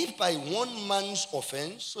 For if by one man's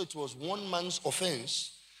offense, so it was one man's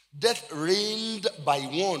offense, death reigned by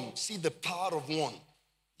one. See the power of one.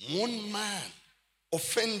 One man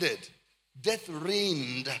offended. Death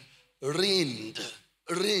reigned.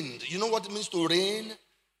 You know what it means to reign?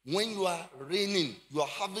 When you are reigning, you are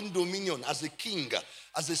having dominion as a king,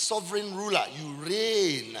 as a sovereign ruler. You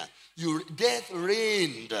reign. Death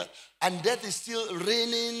reigned. And death is still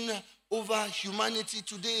reigning over humanity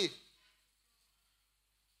today.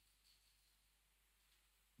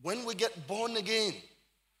 When we get born again,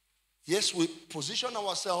 yes, we position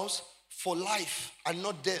ourselves for life and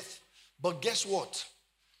not death. But guess what?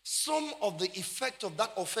 Some of the effect of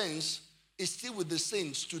that offense is still with the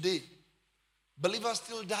saints today. Believers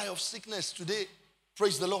still die of sickness today.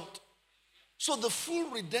 Praise the Lord. So the full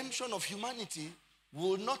redemption of humanity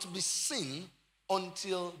will not be seen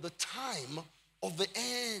until the time of the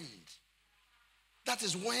end. That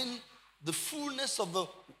is when the fullness of the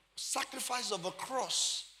sacrifice of the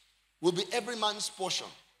cross will be every man's portion.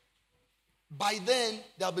 By then,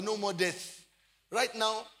 there'll be no more death. Right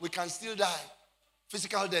now, we can still die.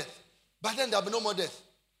 Physical death. By then, there'll be no more death.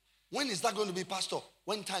 When is that going to be, Pastor?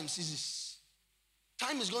 When time ceases.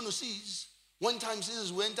 Time is going to cease. When time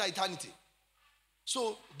ceases, we enter eternity.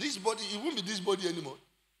 So this body, it won't be this body anymore.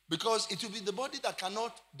 Because it will be the body that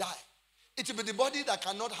cannot die. It will be the body that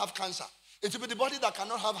cannot have cancer. It will be the body that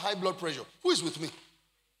cannot have high blood pressure. Who is with me?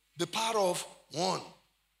 The power of one.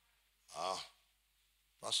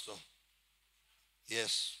 Pastor.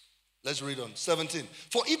 Yes. Let's read on. 17.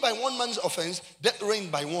 For if by one man's offense death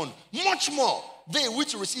reigned by one, much more they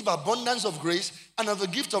which receive abundance of grace and of the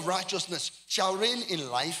gift of righteousness shall reign in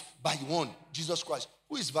life by one, Jesus Christ.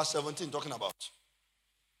 Who is verse 17 talking about?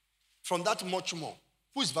 From that much more.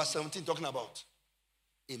 Who is verse 17 talking about?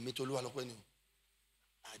 I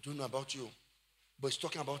don't know about you, but it's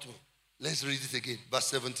talking about me. Let's read it again. Verse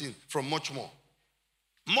 17. From much more.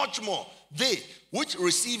 Much more, they which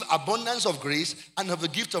receive abundance of grace and of the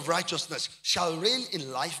gift of righteousness shall reign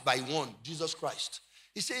in life by one, Jesus Christ.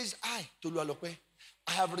 He says, Tolu,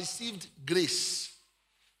 I have received grace.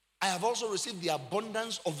 I have also received the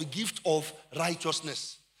abundance of the gift of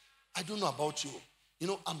righteousness. I don't know about you.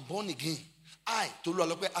 I'm born again. Tolu,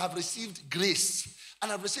 I have received grace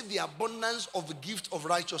and I've received the abundance of the gift of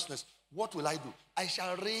righteousness. What will I do? I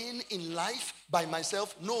shall reign in life by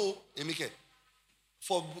myself? No, Emike.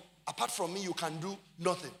 For apart from me, you can do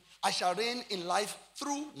nothing. I shall reign in life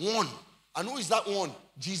through one. And who is that one?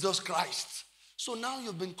 Jesus Christ. So now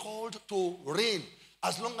you've been called to reign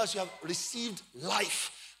as long as you have received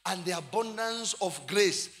life and the abundance of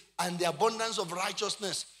grace and the abundance of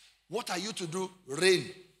righteousness. What are you to do? Reign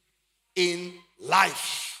in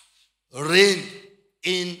life. Reign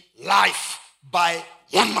in life by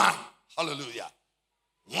one man. Hallelujah.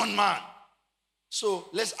 One man. So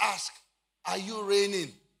let's ask. Are you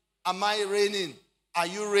reigning? Am I reigning? Are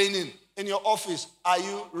you reigning? In your office, are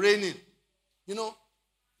you reigning?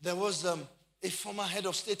 There was a former head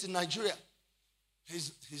of state in Nigeria.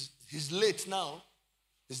 He's late now.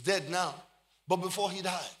 He's dead now. But before he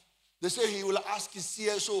died, they say he will ask his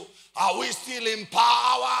CSO, are we still in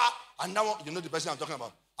power? And now, you know the person I'm talking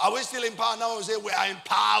about. Are we still in power? Now we say, we are in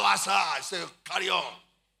power, sir. I say, carry on.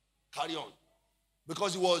 Carry on.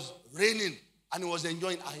 Because he was reigning. And he was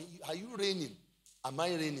enjoying. Are you reigning? Am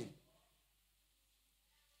I reigning?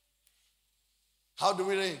 How do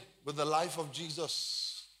we reign? With the life of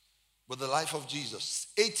Jesus. With the life of Jesus.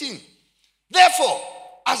 18. Therefore,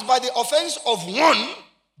 as by the offense of one,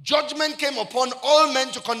 judgment came upon all men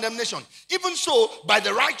to condemnation. Even so, by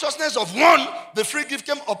the righteousness of one, the free gift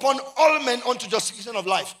came upon all men unto justification of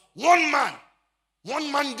life. One man. One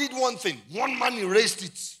man did one thing. One man erased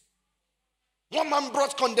it. One man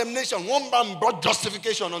brought condemnation. One man brought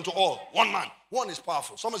justification unto all. One man. One is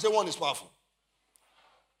powerful. Someone say one is powerful.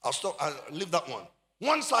 I'll leave that one.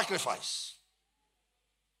 One sacrifice.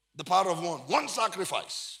 The power of one. One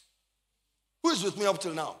sacrifice. Who is with me up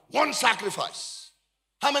till now? One sacrifice.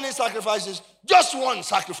 How many sacrifices? Just one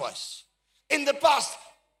sacrifice. In the past,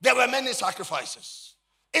 there were many sacrifices.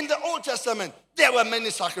 In the Old Testament, there were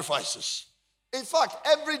many sacrifices. In fact,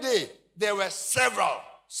 every day, there were several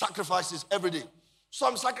sacrifices every day.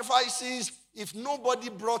 Some sacrifices, if nobody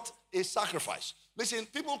brought a sacrifice. Listen,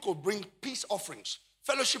 people could bring peace offerings.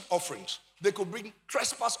 fellowship offerings. They could bring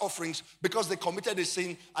trespass offerings because they committed a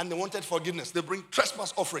sin and they wanted forgiveness. They bring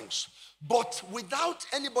trespass offerings. But without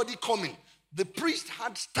anybody coming, the priest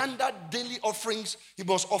had standard daily offerings he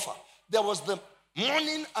must offer. There was the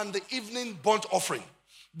morning and the evening burnt offering.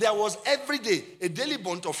 There was every day a daily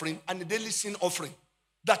burnt offering and a daily sin offering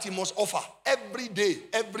that he must offer every day,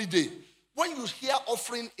 every day. When you hear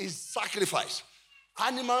offering is sacrifice,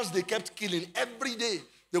 animals they kept killing every day.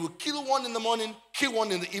 They would kill one in the morning, kill one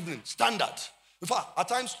in the evening, standard. In fact, at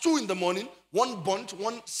times 2 in the morning, one burnt,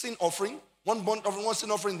 one sin offering, one burnt offering, one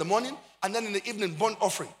sin offering in the morning, and then in the evening, burnt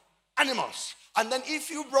offering. Animals. And then if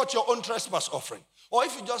you brought your own trespass offering, or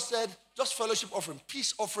if you just said, just fellowship offering,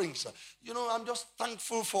 peace offerings, I'm just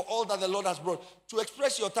thankful for all that the Lord has brought. To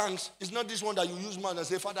express your thanks is not this one that you use man and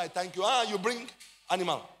say, Father, I thank you. You bring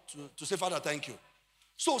animal to say, Father, thank you.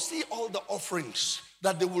 So see all the offerings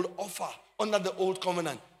that they will offer under the old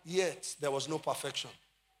covenant, yet there was no perfection.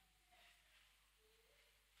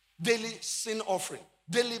 Daily sin offering,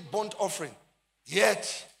 daily burnt offering,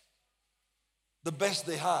 yet the best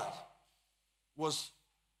they had was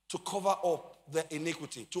to cover up their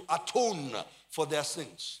iniquity, to atone for their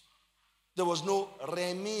sins. There was no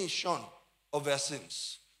remission of their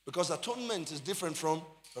sins, because atonement is different from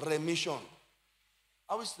remission.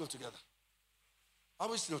 Are we still together? Are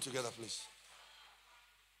we still together, please?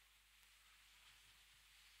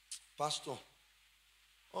 Pastor,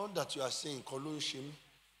 all that you are saying, Colossians,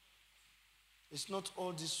 it's not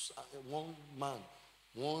all this one man,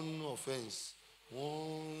 one offense,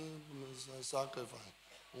 one sacrifice.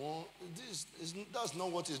 That's not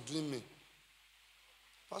what is doing me.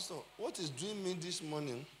 Pastor, what is doing me this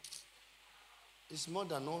morning is more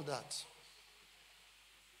than all that.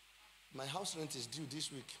 My house rent is due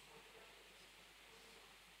this week.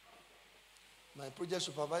 My project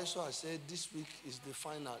supervisor has said this week is the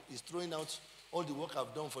final. He's throwing out all the work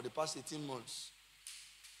I've done for the past 18 months.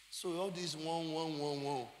 So all this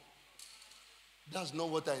one. That's not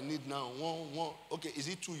what I need now. One. Okay, is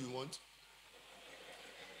it 2 you want?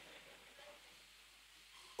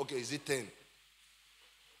 Okay, is it 10?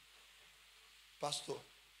 Pastor,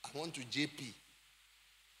 I want to JP.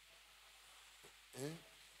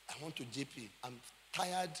 I want to JP. I'm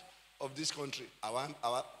tired of this country.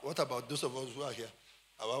 What about those of us who are here?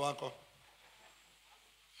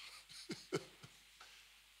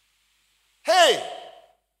 Hey,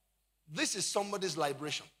 this is somebody's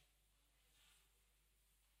liberation.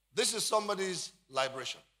 This is somebody's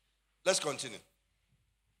liberation. Let's continue.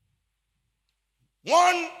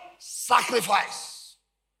 One sacrifice.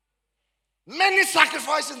 Many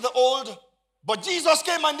sacrifices in the old, but Jesus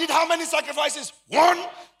came and did how many sacrifices? One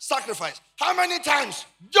sacrifice. How many times?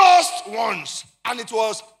 Just once. And it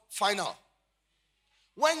was final.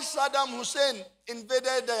 When Saddam Hussein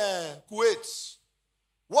invaded Kuwait,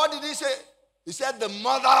 what did he say? He said, the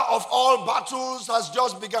mother of all battles has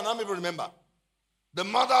just begun. How many remember? The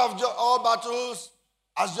mother of all battles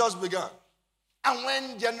has just begun. And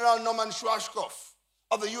when General Norman Schwarzkopf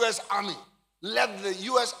of the U.S. Army led the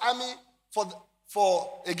U.S. Army for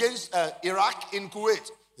against Iraq in Kuwait,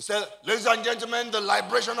 he said, ladies and gentlemen, the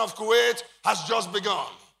liberation of Kuwait has just begun.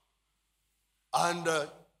 And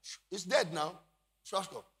he's dead now,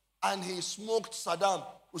 Schwarzkopf. And he smoked Saddam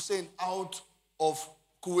Hussein out of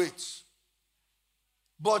Kuwait.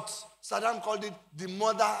 But Saddam called it the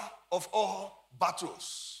mother of all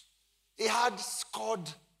battles. He had Scud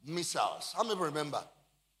missiles. How many remember?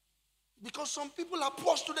 Because some people are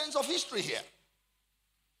poor students of history here.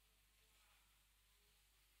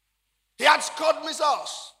 He had Scud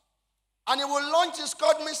missiles. And he will launch his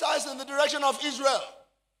Scud missiles in the direction of Israel.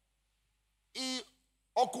 He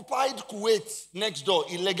occupied Kuwait next door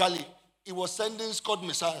illegally. He was sending Scud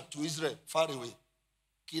missiles to Israel far away.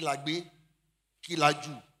 Kilagbi,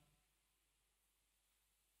 Kilaju.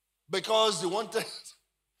 Because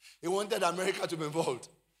he wanted America to be involved.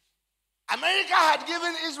 America had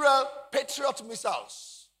given Israel Patriot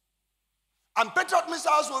missiles. And Patriot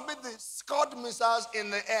missiles will be the Scud missiles in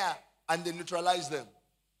the air, and they neutralize them.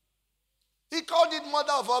 He called it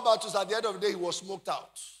mother of all battles. At the end of the day, he was smoked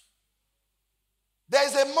out. There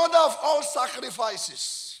is a mother of all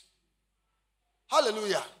sacrifices.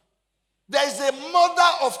 Hallelujah. There is a mother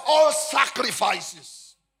of all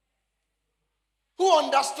sacrifices who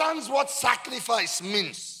understands what sacrifice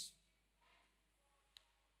means.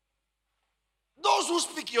 Those who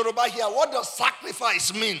speak Yoruba here, what does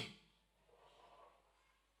sacrifice mean?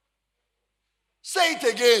 Say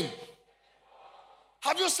it again.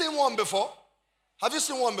 Have you seen one before? Have you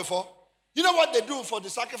seen one before? You know what they do for the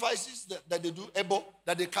sacrifices that they do, Ebo,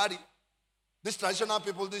 that they carry? These traditional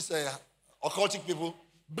people, these occultic people,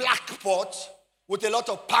 black pot with a lot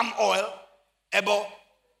of palm oil, ebo.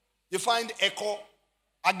 You find echo,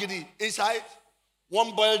 agidi inside,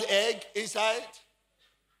 one boiled egg inside.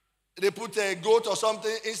 They put a goat or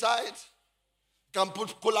something inside. Can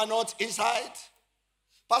put kola nut inside.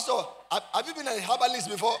 Pastor, have you been a herbalist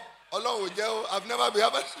before? Along with you, I've never been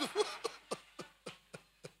herbalist before.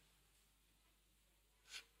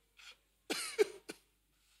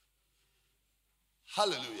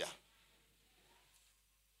 Hallelujah.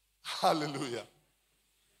 Hallelujah.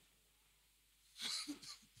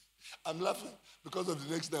 I'm laughing because of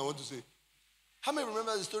the next thing I want to say. How many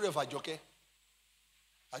remember the story of Ajoke?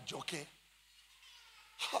 Ajoke.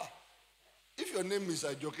 Ha. If your name is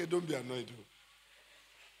Ajoke, don't be annoyed.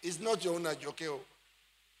 It's not your own Ajoke.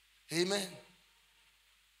 Amen.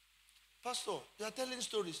 Pastor, you are telling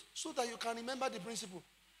stories so that you can remember the principle.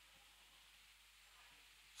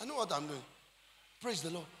 I know what I'm doing. Praise the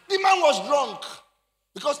Lord. The man was drunk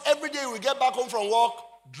because every day we get back home from work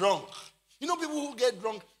drunk. You know people who get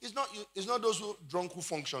drunk, it's not those who drunk who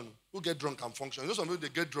function, who get drunk and function. You know some people, they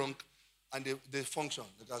get drunk and they function.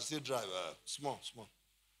 They can still drive, small.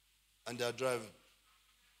 And they are driving.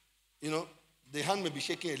 You know, the hand may be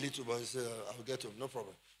shaking a little, but say, I'll get home, no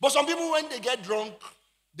problem. But some people, when they get drunk,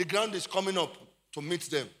 the ground is coming up to meet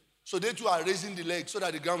them. So they too are raising the leg so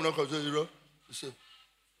that the ground will not come. So, you say,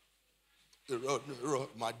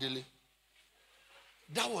 my daily.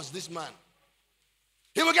 That was this man.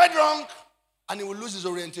 He will get drunk and he will lose his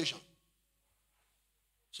orientation.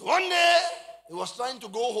 So one day, he was trying to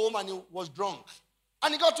go home and he was drunk.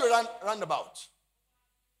 And he got to a roundabout.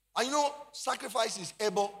 And you know, sacrifice is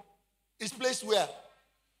able. It's placed where?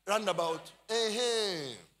 Roundabout.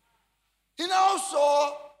 He now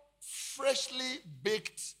saw freshly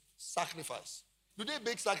baked sacrifice. Do they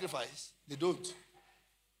bake sacrifice? They don't.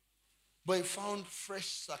 But he found fresh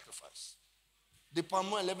sacrifice. The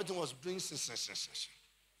palm oil, everything was doing.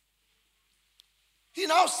 He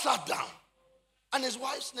now sat down. And his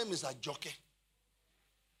wife's name is Ajoke.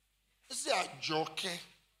 He said, Ajoke.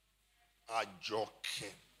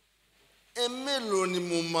 Emelo ni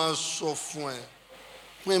mo ma sọ fún ẹ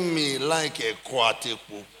pé mi like ẹ̀kọ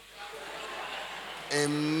àtẹ̀pọ̀.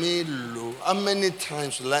 Emelo. How many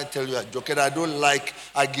times will I tell you, Ajoke, that I don't like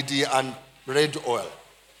agidi and red oil?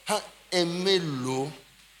 Emelo.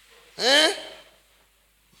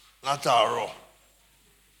 Látàárọ̀.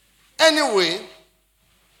 Anyway,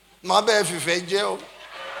 my bad if you jail.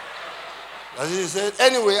 As he said,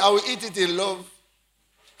 anyway, I will eat it in love.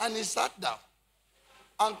 And he sat down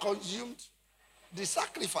and consumed the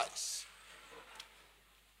sacrifice.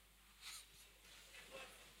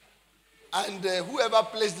 And whoever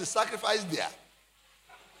placed the sacrifice there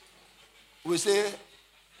will say,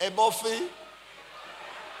 Ebofi,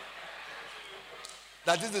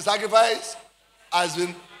 that is the sacrifice, has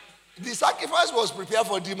been. The sacrifice was prepared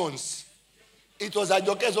for demons. It was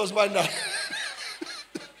Ajoke's husband.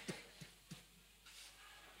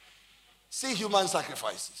 See human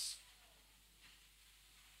sacrifices.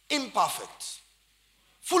 Imperfect.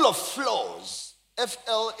 Full of flaws.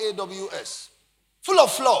 Flaws. Full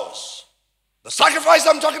of flaws. The sacrifice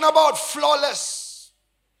I'm talking about, flawless.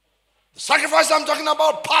 The sacrifice I'm talking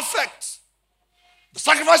about, perfect. The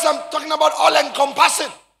sacrifice I'm talking about,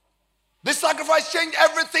 all-encompassing. This sacrifice changed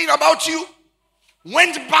everything about you.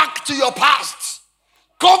 Went back to your past.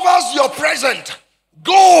 Covers your present.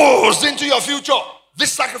 Goes into your future.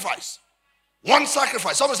 This sacrifice. One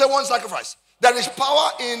sacrifice. Someone say one sacrifice. There is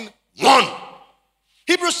power in one.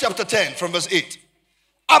 Hebrews chapter 10 from verse 8.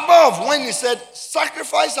 Above, when he said,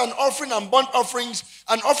 sacrifice and offering and burnt offerings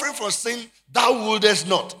and offering for sin, thou wouldest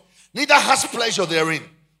not. Neither hast pleasure therein,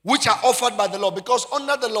 which are offered by the law. Because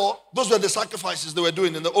under the law, those were the sacrifices they were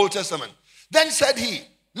doing in the Old Testament. Then said he,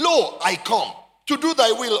 lo, I come to do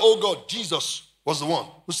thy will, O God. Jesus was the one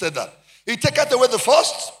who said that. He taketh away the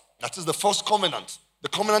first, that is the first covenant, the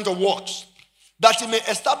covenant of works, that he may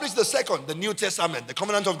establish the second, the New Testament, the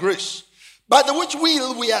covenant of grace, by the which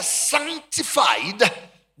will we are sanctified.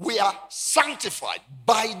 We are sanctified.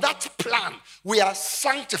 By that plan, we are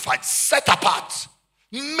sanctified, set apart,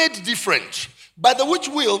 made different. By the which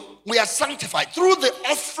will we are sanctified through the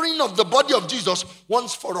offering of the body of Jesus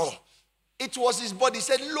once for all. It was his body. He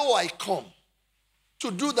said, lo, I come to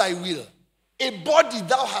do thy will. A body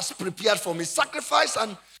thou hast prepared for me. Sacrifice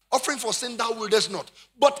and offering for sin thou wouldest not.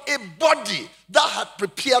 But a body thou hast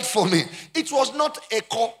prepared for me. It was not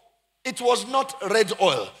echo. It was not red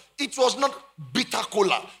oil. It was not bitter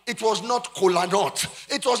cola. It was not cola nut.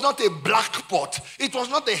 It was not a black pot. It was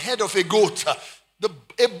not the head of a goat.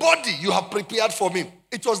 A body you have prepared for me.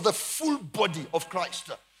 It was the full body of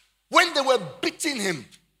Christ. When they were beating him,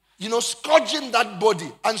 scourging that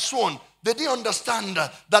body and so on, They didn't understand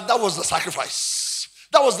that was the sacrifice.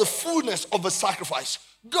 That was the fullness of a sacrifice.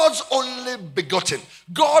 God's only begotten.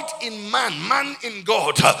 God in man, man in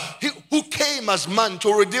God. He who came as man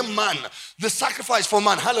to redeem man. The sacrifice for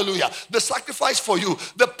man. Hallelujah. The sacrifice for you.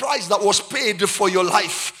 The price that was paid for your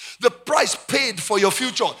life. The price paid for your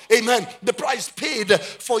future. Amen. The price paid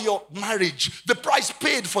for your marriage. The price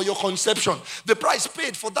paid for your conception. The price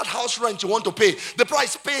paid for that house rent you want to pay. The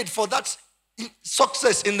price paid for that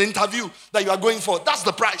success in the interview that you are going for. That's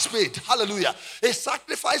the price paid. Hallelujah. A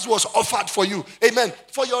sacrifice was offered for you. Amen.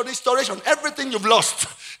 For your restoration. Everything you've lost.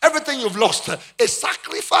 Everything you've lost. A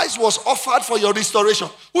sacrifice was offered for your restoration.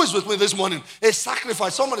 Who is with me this morning? A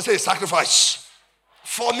sacrifice. Somebody say a sacrifice.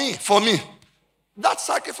 For me. For me. That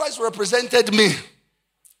sacrifice represented me.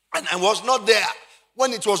 And I was not there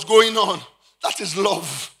when it was going on. That is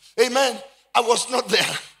love. Amen. I was not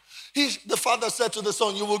there. The father said to the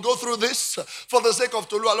son, you will go through this for the sake of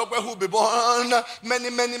Tolu, who will be born many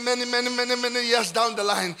years down the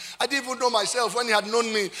line. I didn't even know myself when he had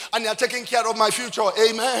known me, and he had taken care of my future.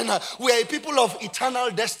 Amen. We are a people of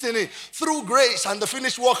eternal destiny through grace and the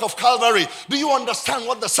finished work of Calvary. Do you understand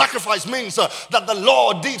what the sacrifice means that the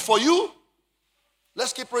Lord did for you?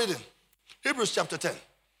 Let's keep reading. Hebrews chapter 10.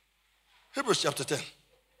 Hebrews chapter 10.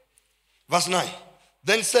 Verse 9.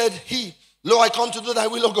 Then said he, lo, I come to do thy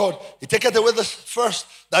will, O God. He taketh away the first,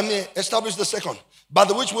 that may establish the second, by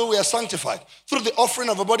the which will we are sanctified, through the offering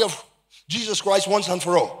of the body of Jesus Christ once and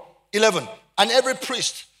for all. 11. And every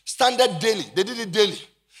priest standeth daily, they did it daily,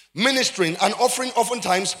 ministering and offering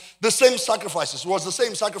oftentimes the same sacrifices. It was the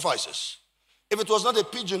same sacrifices. If it was not a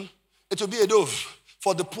pigeon, it would be a dove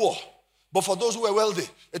for the poor. But for those who were wealthy,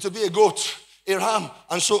 it would be a goat, a ram,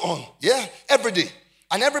 and so on. Yeah, every day.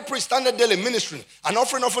 And every priest standeth daily ministering and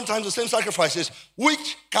offering oftentimes the same sacrifices,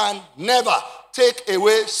 which can never take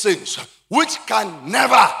away sins. Which can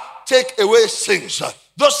never take away sins.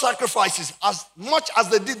 Those sacrifices, as much as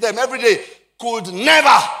they did them every day, could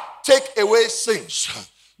never take away sins.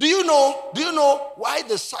 Do you know why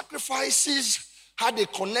the sacrifices had a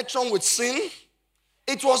connection with sin?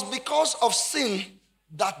 It was because of sin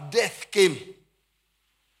that death came.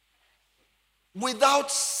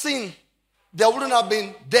 Without sin, there wouldn't have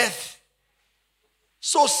been death.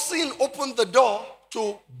 So sin opened the door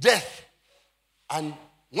to death. And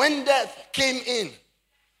when death came in,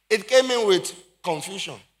 it came in with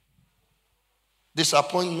confusion,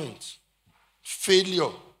 disappointment, failure,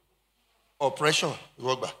 oppression,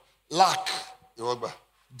 lack,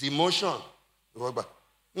 demotion,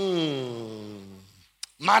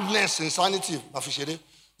 madness, insanity.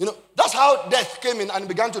 That's how death came in and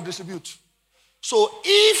began to distribute. So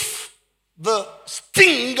if the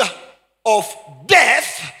sting of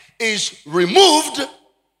death is removed,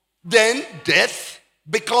 then death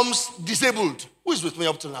becomes disabled. Who is with me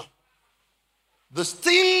up to now? The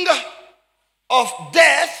sting of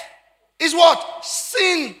death is what?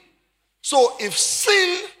 Sin. So if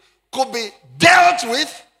sin could be dealt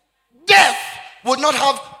with, death would not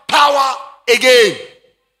have power again.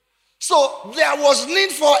 So there was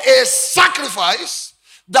need for a sacrifice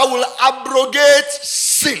that will abrogate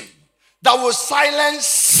sin, that will silence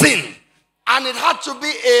sin. And it had to be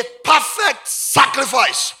a perfect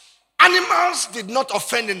sacrifice. Animals did not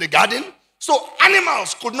offend in the garden, so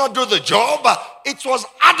animals could not do the job. It was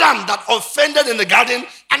Adam that offended in the garden.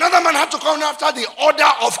 Another man had to come after the order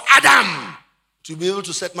of Adam to be able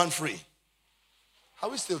to set man free. Are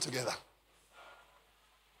we still together?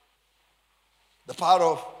 The power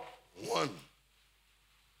of one.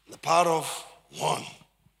 The power of one.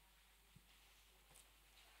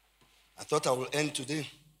 I thought I will end today.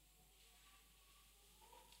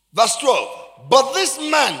 Verse 12. But this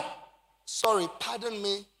man, pardon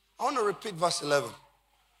me. I want to repeat verse 11.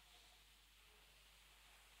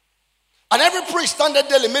 And every priest standeth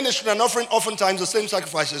daily ministering and offering oftentimes the same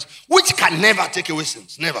sacrifices, which can never take away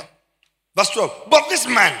sins. Never. Verse 12. But this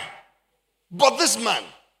man,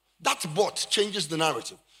 that but changes the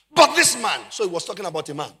narrative. But this man, so he was talking about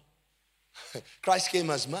a man. Christ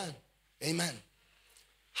came as man. Amen.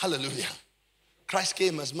 Hallelujah. Christ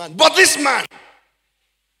came as man. But this man,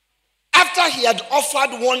 after he had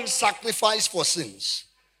offered one sacrifice for sins,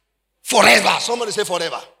 forever. Somebody say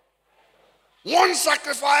forever. One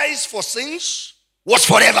sacrifice for sins was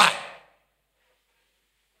forever.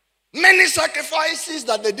 Many sacrifices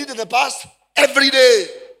that they did in the past, every day.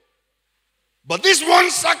 But this one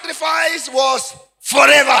sacrifice was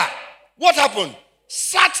forever. What happened?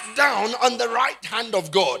 Sat down on the right hand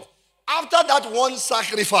of God. After that one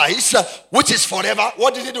sacrifice, which is forever,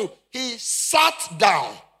 what did he do? He sat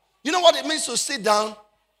down. You know what it means to sit down?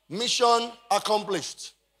 Mission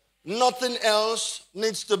accomplished. Nothing else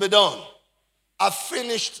needs to be done. I've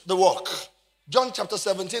finished the work. John chapter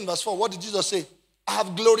 17 verse 4. What did Jesus say? I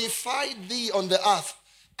have glorified thee on the earth.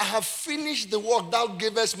 I have finished the work thou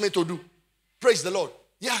gavest me to do. Praise the Lord.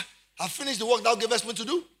 Yeah, I finished the work thou gavest me to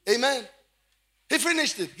do. Amen. He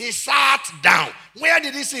finished it. He sat down. Where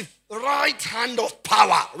did he sit? Right hand of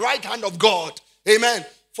power. Right hand of God. Amen.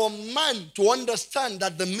 For man to understand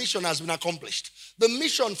that the mission has been accomplished. The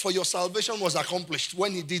mission for your salvation was accomplished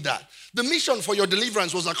when he did that. The mission for your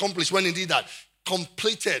deliverance was accomplished when he did that.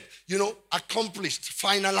 Completed, accomplished,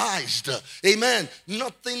 finalized. Amen.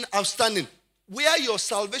 Nothing outstanding. Where your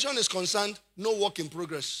salvation is concerned, no work in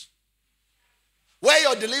progress. Where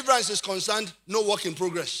your deliverance is concerned, no work in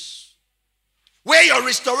progress. Where your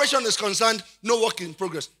restoration is concerned, no work in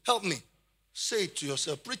progress. Help me. Say it to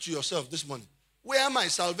yourself. Preach to yourself this morning. Where my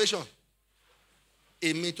salvation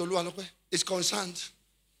is concerned,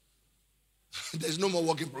 there's no more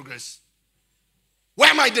work in progress.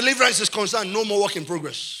 Where my deliverance is concerned, no more work in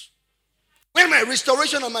progress. Where my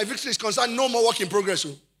restoration and my victory is concerned, no more work in progress.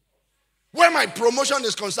 Where my promotion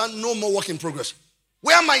is concerned, no more work in progress.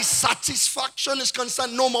 Where my satisfaction is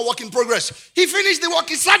concerned, no more work in progress. He finished the work.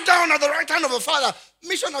 He sat down at the right hand of the Father.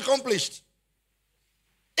 Mission accomplished.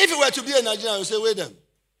 If he were to be a Nigerian, I would say, wait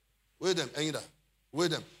them, Engida, wait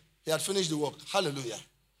them. He had finished the work. Hallelujah.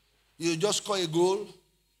 You just score a goal,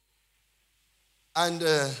 and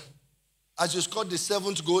as you scored the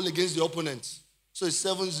 7th goal against the opponent, so it's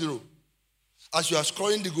 7-0. As you are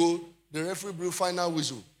scoring the goal, the referee blew final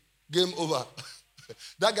whistle. Game over.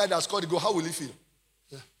 That guy that scored the goal, how will he feel?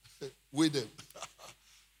 Wait them.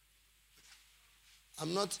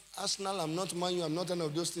 I'm not Arsenal, I'm not Man U, I'm not any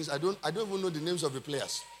of those things. I don't even know the names of the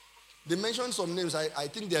players. They mentioned some names. I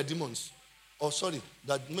think they are demons. Oh, sorry,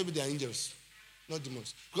 that maybe they are angels, not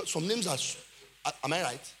demons. Some names are. Am I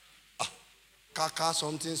right? Kaka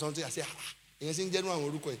something. I say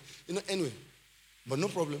anyway, but no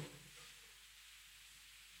problem.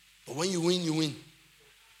 But when you win, you win.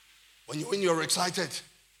 When you win, you're excited.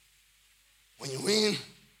 When you win,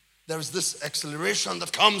 there is this acceleration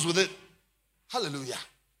that comes with it. Hallelujah.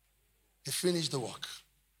 He finished the work.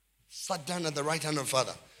 Sat down at the right hand of the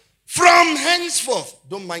Father. From henceforth,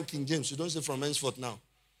 don't mind King James, you don't say from henceforth now,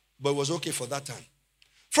 but it was okay for that time.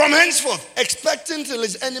 From henceforth, expecting till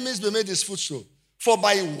his enemies be made his footstool. For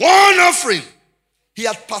by one offering, he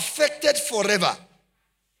hath perfected forever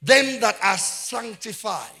them that are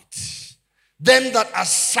sanctified. Them that are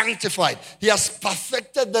sanctified. He has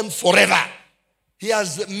perfected them forever. He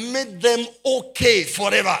has made them okay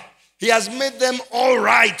forever. He has made them all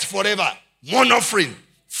right forever. One offering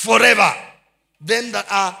forever. Them that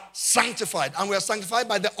are sanctified. And we are sanctified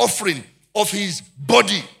by the offering of his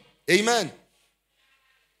body. Amen.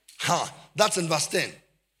 That's in verse 10.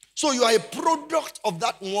 So you are a product of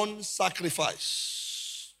that one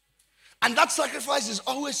sacrifice. And that sacrifice is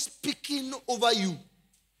always speaking over you.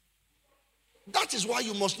 That is why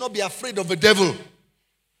you must not be afraid of the devil.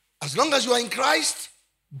 As long as you are in Christ,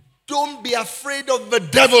 don't be afraid of the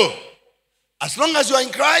devil. As long as you are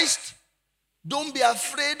in Christ, don't be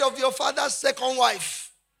afraid of your father's second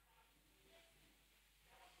wife.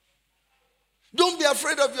 Don't be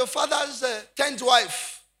afraid of your father's 10th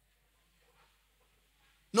wife.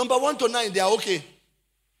 Number 1 to 9, they are okay.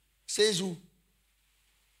 Says who?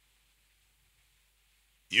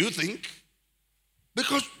 You think?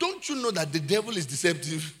 Because don't you know that the devil is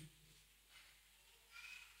deceptive?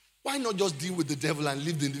 Why not just deal with the devil and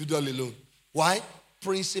leave the individual alone? Why?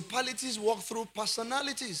 Principalities walk through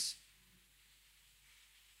personalities.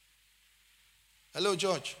 Hello,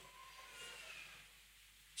 church.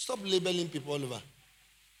 Stop labeling people all over.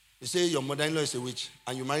 You say your mother-in-law is a witch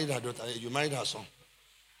and you married her daughter, you married her son.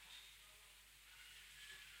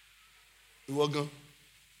 You will go.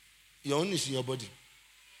 Your own is in your body.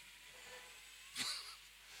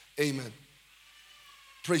 Amen.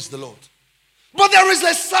 Praise the Lord. But there is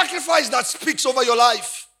a sacrifice that speaks over your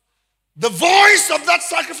life. The voice of that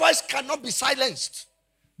sacrifice cannot be silenced.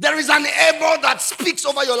 There is an echo that speaks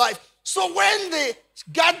over your life. So when they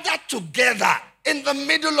gather together in the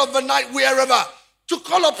middle of the night, wherever, to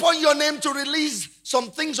call upon your name, to release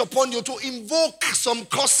some things upon you, to invoke some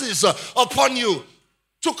curses upon you,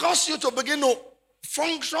 to cause you to begin to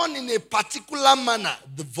function in a particular manner,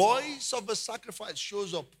 the voice of the sacrifice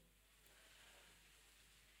shows up.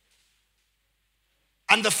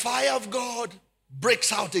 And the fire of God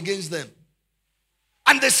breaks out against them.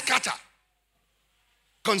 And they scatter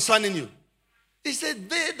concerning you. He said,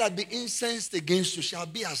 they that be incensed against you shall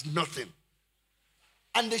be as nothing.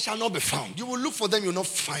 And they shall not be found. You will look for them, you will not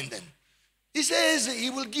find them. He says he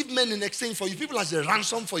will give men in exchange for you. People as a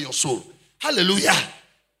ransom for your soul. Hallelujah.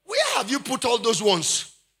 We have you put all those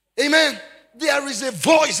ones? Amen. There is a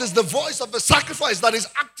voice. It's the voice of a sacrifice that is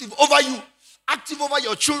active over you. Active over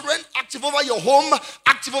your children, active over your home,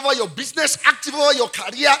 active over your business, active over your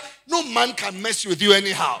career. No man can mess with you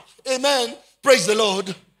anyhow. Amen. Praise the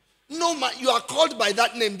Lord. No man, you are called by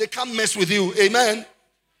that name. They can't mess with you. Amen.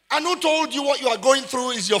 And who told you what you are going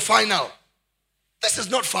through is your final? This is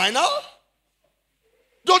not final.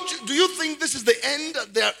 Do you think this is the end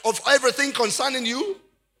of everything concerning you?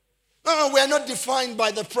 No, we are not defined by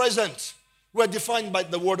the present. We are defined by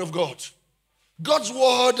the word of God. God's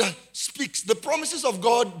word speaks. The promises of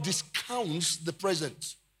God discounts the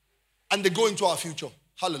present. And they go into our future.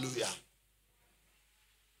 Hallelujah.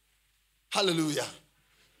 Hallelujah.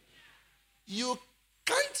 You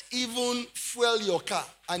can't even fuel your car.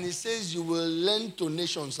 And it says you will lend to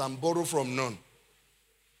nations and borrow from none.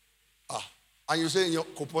 And you say,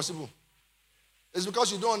 possible. It's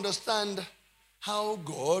because you don't understand how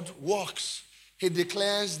God works. He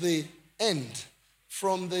declares the end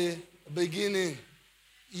from the beginning.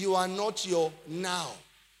 You are not your now.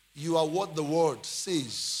 You are what the word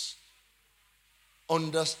says.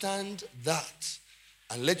 Understand that.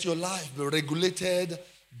 And let your life be regulated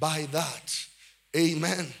by that.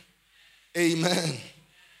 Amen. Amen.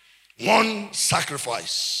 One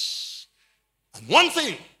sacrifice. And one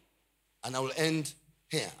thing. And I will end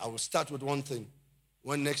here. I will start with one thing.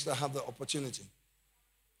 When next I have the opportunity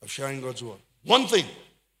of sharing God's word. One thing.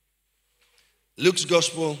 Luke's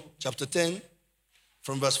Gospel, chapter 10,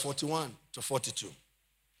 from verse 41 to 42.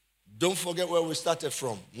 Don't forget where we started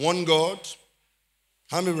from. One God.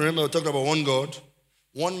 How many remember we talked about one God?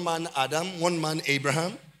 One man Adam, one man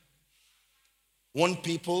Abraham. One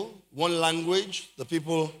people, one language, the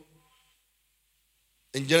people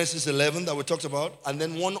in Genesis 11 that we talked about. And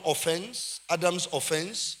then one offense, Adam's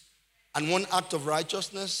offense. And one act of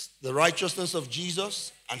righteousness, the righteousness of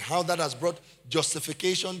Jesus, and how that has brought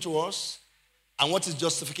justification to us. And what is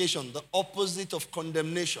justification? The opposite of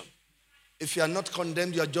condemnation. If you are not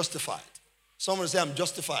condemned, you are justified. Someone say, I'm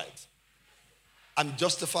justified. I'm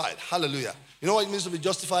justified. Hallelujah. You know what it means to be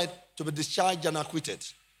justified? To be discharged and acquitted.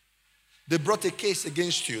 They brought a case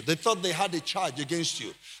against you. They thought they had a charge against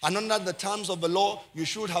you. And under the terms of the law, you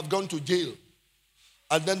should have gone to jail.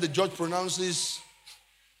 And then the judge pronounces,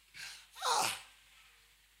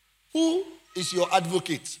 who is your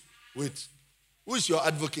advocate? Wait. Who is your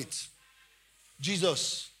advocate?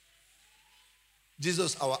 Jesus.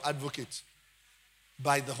 Jesus, our advocate.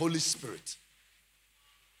 By the Holy Spirit.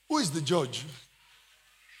 Who is the judge?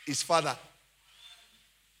 His Father.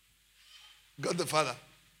 God the Father.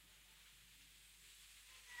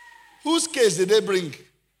 Whose case did they bring?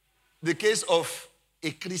 The case of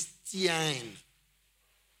a Christian.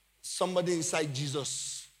 Somebody inside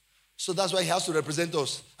Jesus. So that's why he has to represent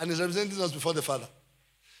us. And he's representing us before the Father.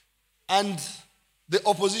 And the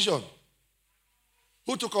opposition.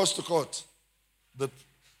 Who took us to court? The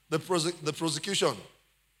prosecution.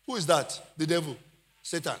 Who is that? The devil.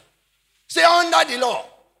 Satan. Say under the law.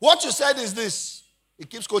 What you said is this. He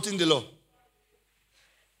keeps quoting the law.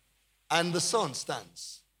 And the Son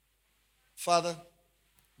stands. Father,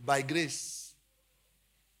 by grace,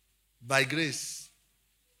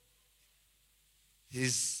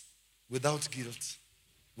 he's without guilt,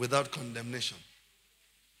 without condemnation.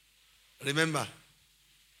 Remember,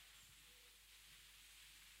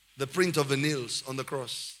 the print of the nails on the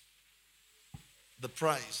cross, the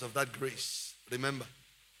price of that grace. Remember,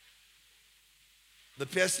 the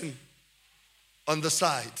piercing on the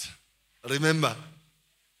side. Remember.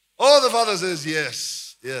 Oh, the Father says,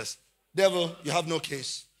 yes, yes. Devil, you have no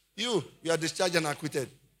case. You are discharged and acquitted.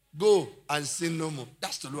 Go and sin no more.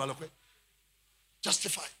 That's the law.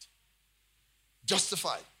 Justified.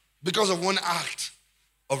 Justified. Because of one act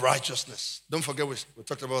of righteousness. Don't forget we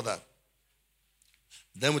talked about that.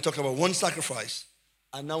 Then we talked about one sacrifice.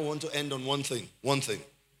 And now we want to end on one thing. One thing.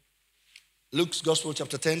 Luke's Gospel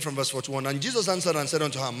chapter 10 from verse 41. And Jesus answered and said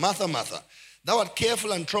unto her, Martha, Martha, thou art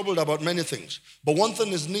careful and troubled about many things. But one thing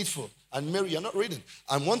is needful. And Mary, you're not reading.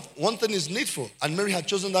 And one thing is needful. And Mary had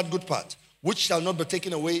chosen that good part, which shall not be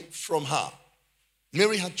taken away from her.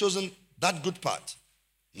 Mary had chosen that good part.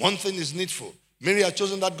 One thing is needful. Mary had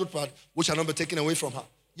chosen that good part, which shall not be taken away from her.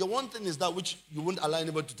 Your one thing is that which you won't allow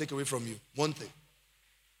anybody to take away from you. One thing.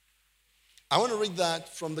 I want to read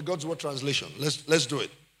that from the God's Word translation. Let's do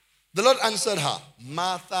it. The Lord answered her,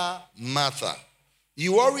 Martha, Martha,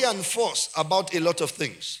 you worry and fuss about a lot of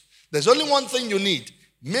things. There's only one thing you need.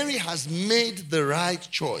 Mary has made the right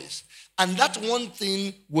choice. And that one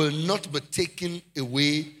thing will not be taken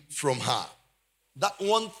away from her. That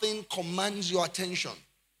one thing commands your attention.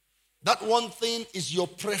 That one thing is your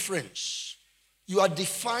preference. You are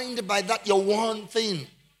defined by that, your one thing.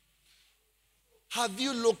 Have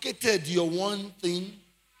you located your one thing?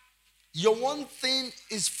 Your one thing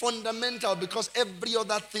is fundamental because every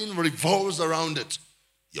other thing revolves around it.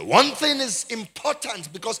 Your one thing is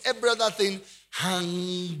important because every other thing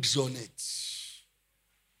hangs on it.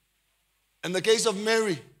 In the case of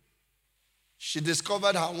Mary, she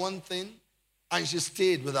discovered her one thing and she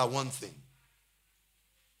stayed with her one thing.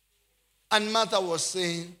 And Martha was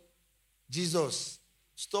saying, Jesus,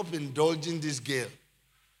 stop indulging this girl.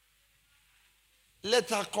 Let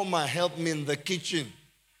her come and help me in the kitchen.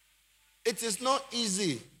 It is not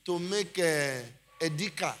easy to make a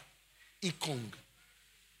dika ikong.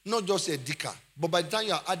 Not just a dika, but by the time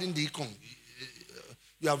you are adding the ikong,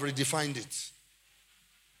 you have redefined it.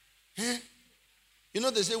 Eh? You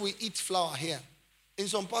know, they say we eat flour here. In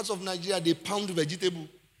some parts of Nigeria, they pound vegetable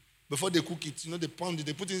before they cook it. You know, they pound it,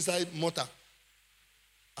 they put it inside mortar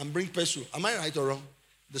and bring pesu. Am I right or wrong?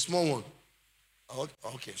 The small one.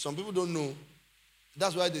 Okay, some people don't know.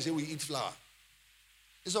 That's why they say we eat flour.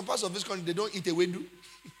 In some parts of this country, they don't eat ewedu.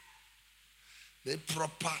 They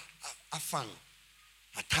proper afang,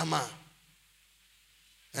 atama,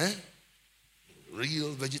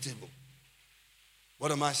 real vegetable.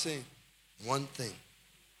 What am I saying? One thing.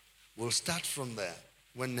 We'll start from there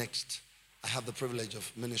when next I have the privilege of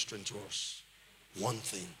ministering to us. One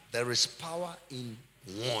thing. There is power in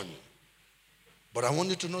one. But I want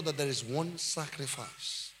you to know that there is one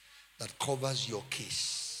sacrifice that covers your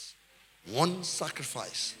case. One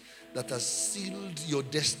sacrifice that has sealed your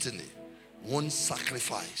destiny. One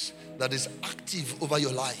sacrifice that is active over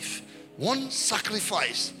your life. One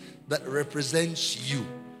sacrifice that represents you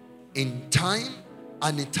in time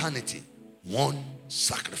and eternity. One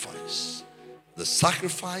sacrifice. The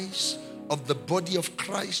sacrifice of the body of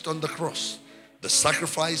Christ on the cross. The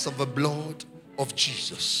sacrifice of the blood of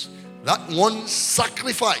Jesus. That one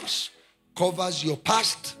sacrifice covers your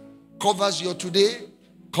past, covers your today,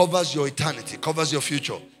 covers your eternity, covers your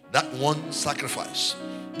future. That one sacrifice.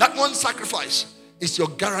 That one sacrifice is your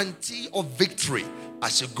guarantee of victory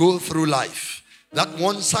as you go through life. That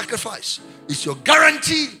one sacrifice is your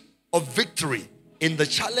guarantee of victory in the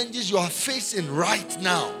challenges you are facing right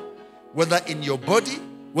now. Whether in your body,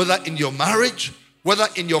 whether in your marriage, whether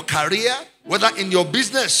in your career, whether in your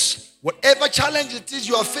business, whatever challenge it is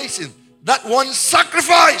you are facing, that one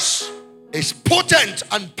sacrifice is potent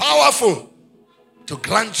and powerful to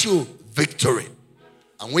grant you victory.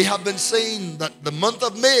 And we have been saying that the month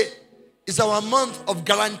of May is our month of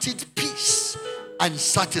guaranteed peace and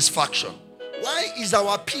satisfaction. Why is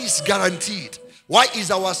our peace guaranteed? Why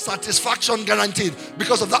is our satisfaction guaranteed?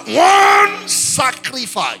 Because of that one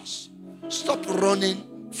sacrifice. Stop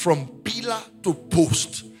running from pillar to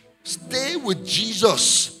post. Stay with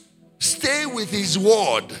Jesus. Stay with His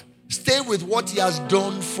word. Stay with what He has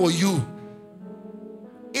done for you.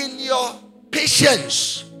 In your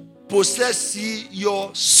patience, possess ye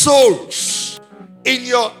your souls. In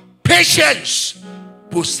your patience,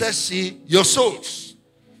 possess ye your souls.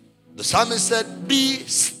 The psalmist said, be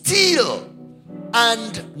still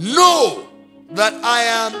and know that I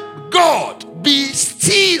am God. Be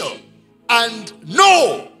still and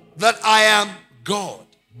know that I am God.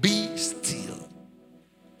 Be still.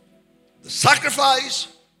 The sacrifice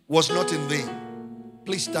was not in vain.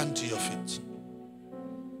 Please stand to your feet.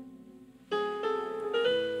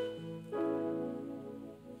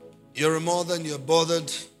 You're a mother and you're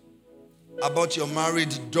bothered about your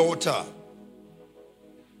married daughter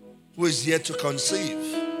who is yet to conceive.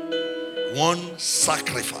 One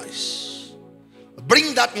sacrifice.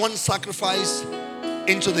 Bring that one sacrifice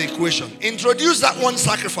into the equation. Introduce that one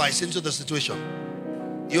sacrifice into the situation.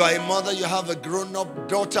 You are a mother, you have a grown-up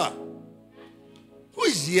daughter who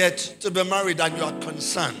is yet to be married and you are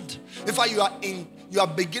concerned. In fact, you are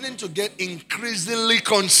beginning to get increasingly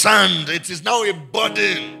concerned. It is now a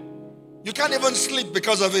burden. You can't even sleep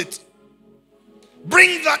because of it.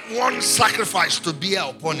 Bring that one sacrifice to bear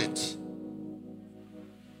upon it.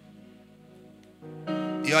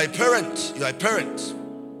 You are a parent. You are a parent.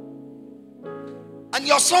 And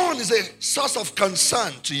your son is a source of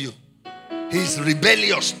concern to you. He's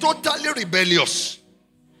rebellious, totally rebellious.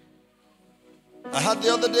 I heard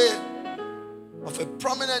the other day of a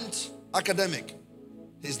prominent academic.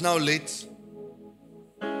 He's now late.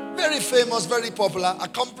 Very famous, very popular,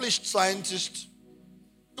 accomplished scientist.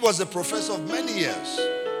 He was a professor of many years.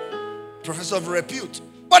 Professor of repute.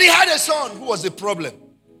 But he had a son who was a problem.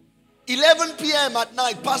 11 p.m. at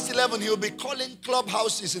night, past 11, he'll be calling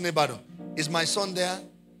clubhouses in Ibadan. Is my son there?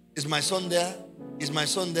 Is my son there? Is my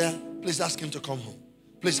son there? Please ask him to come home.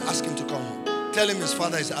 Please ask him to come home. Tell him his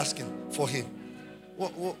father is asking for him.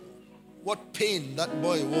 what pain that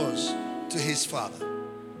boy was to his father.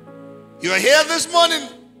 You are here this morning.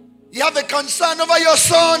 You have a concern over your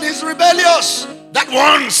son. He's rebellious. That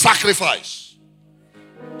one sacrifice.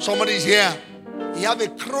 Somebody's here. You have a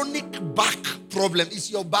chronic back problem.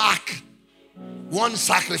 It's your back. One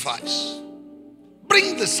sacrifice.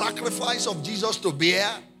 Bring the sacrifice of Jesus to bear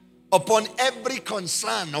upon every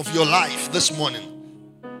concern of your life this morning.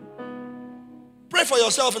 Pray for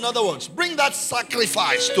yourself, in other words. Bring that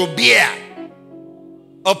sacrifice to bear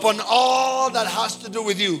upon all that has to do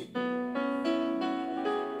with you.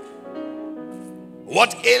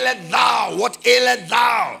 What aileth thou? What aileth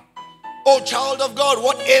thou? O child of God,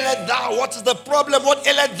 what aileth thou? What is the problem? What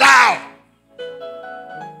aileth thou?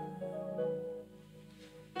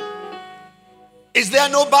 Is there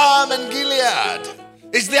no balm in Gilead?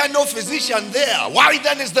 Is there no physician there? Why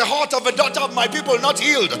then is the heart of a daughter of my people not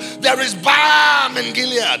healed? There is balm in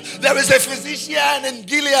Gilead. There is a physician in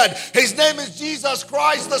Gilead. His name is Jesus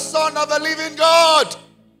Christ, the Son of the living God.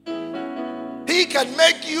 He can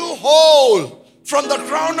make you whole. From the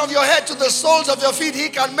crown of your head to the soles of your feet, He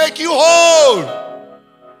can make you whole.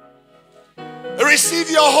 Receive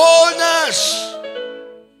your wholeness.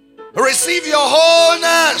 Receive your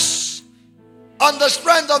wholeness. On the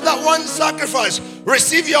strength of that one sacrifice,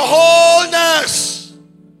 receive your wholeness.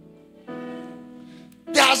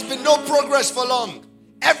 There has been no progress for long.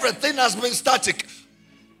 Everything has been static.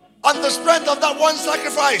 On the strength of that one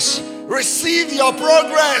sacrifice, receive your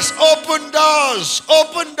progress. Open doors.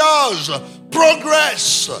 Open doors.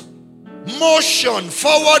 Progress. Motion.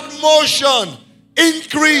 Forward motion.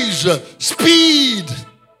 Increase. Speed.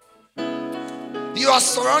 You are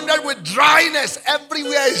surrounded with dryness.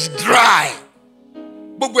 Everywhere is dry.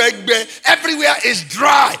 Everywhere is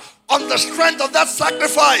dry. On the strength of that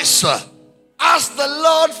sacrifice, ask the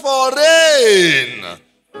Lord for rain.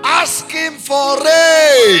 Ask Him for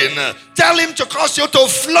rain. Tell Him to cause you to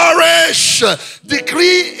flourish.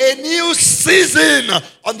 Decree a new season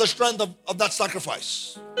on the strength of that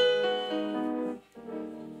sacrifice.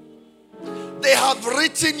 They have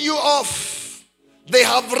written you off. They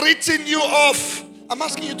have written you off. I'm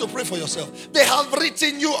asking you to pray for yourself. They have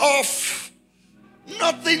written you off.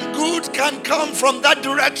 Nothing good can come from that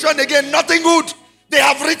direction again. Nothing good. They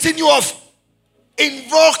have written you off.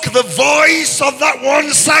 Invoke the voice of that one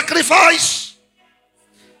sacrifice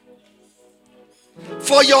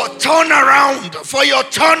for your turnaround, for your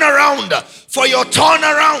turnaround, for your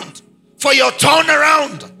turnaround, for your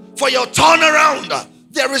turnaround, for your turnaround.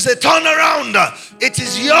 There is a turnaround. It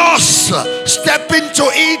is yours. Step into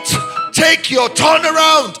it. Take your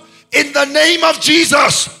turnaround in the name of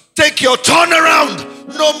Jesus. Take your turnaround.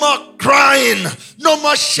 No more crying. No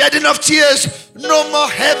more shedding of tears. No more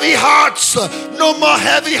heavy hearts. No more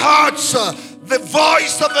heavy hearts. The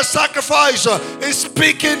voice of the sacrifice is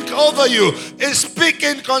speaking over you. Is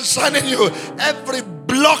speaking concerning you. Every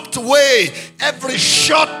blocked way, every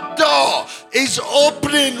shut door is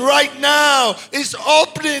opening right now. Is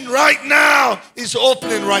opening right now. Is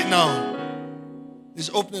opening right now. Is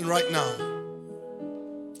opening right now.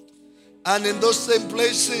 And in those same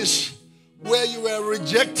places where you were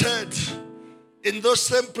rejected, in those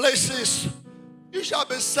same places, you shall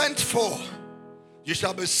be sent for. You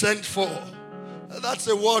shall be sent for. That's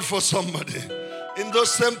a word for somebody. In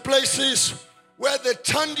those same places where they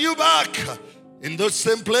turned you back, in those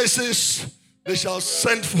same places, they shall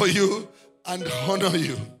send for you and honor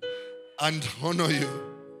you. And honor you.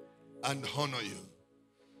 And honor you.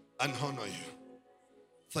 And honor you.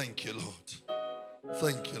 Thank you, Lord.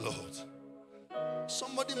 Thank you, Lord.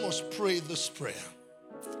 Somebody must pray this prayer.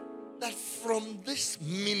 That from this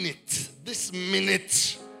minute,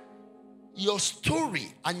 your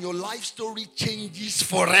story and your life story changes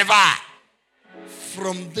forever.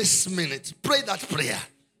 From this minute. Pray that prayer.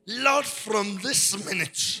 Lord, from this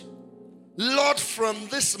minute. Lord, from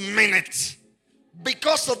this minute.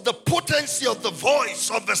 Because of the potency of the voice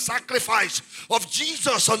of the sacrifice of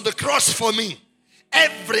Jesus on the cross for me,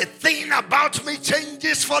 everything about me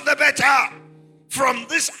changes for the better. From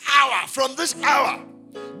this hour,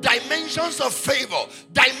 dimensions of favor,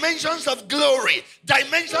 dimensions of glory,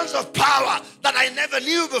 dimensions of power that I never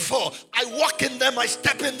knew before. I walk in them, I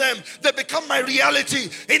step in them. They become my reality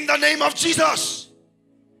in the name of Jesus.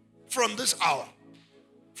 From this hour,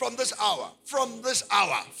 from this hour, from this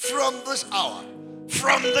hour, from this hour,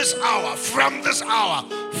 from this hour, from this hour,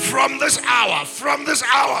 from this hour, from this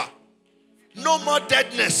hour. No more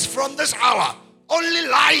deadness from this hour. Only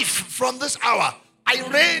life from this hour. I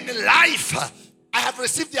reign in life. I have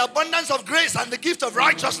received the abundance of grace and the gift of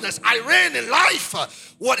righteousness. I reign in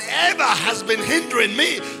life. Whatever has been hindering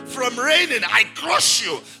me from reigning, I crush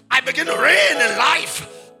you. I begin to reign in life.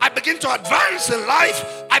 I begin to advance in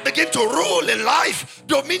life. I begin to rule in life.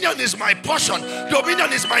 Dominion is my portion.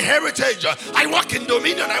 Dominion is my heritage. I walk in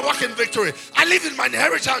dominion. I walk in victory. I live in my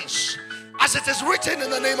inheritance, as it is written in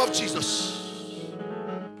the name of Jesus.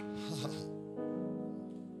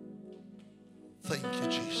 Thank you,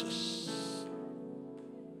 Jesus.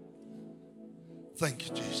 Thank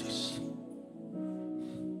you, Jesus.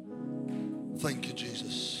 Thank you,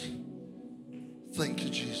 Jesus. Thank you,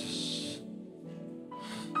 Jesus.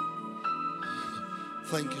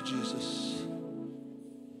 Thank you, Jesus.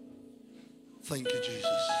 Thank you,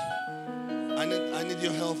 Jesus. I need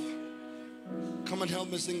your help. Come and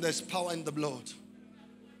help me sing. There's power in the blood.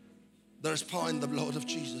 There is power in the blood of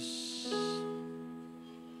Jesus.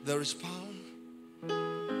 There is power.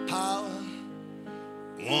 Power.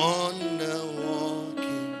 Wonder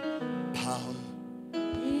walking power.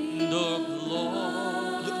 In the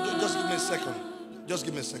blood. Just give me a second. Just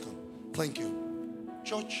give me a second. Thank you.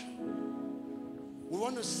 Church, we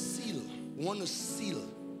want to seal. We want to seal.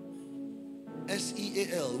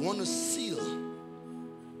 S-E-A-L. We want to seal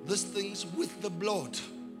these things with the blood.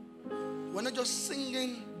 We're not just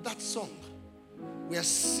singing that song. We are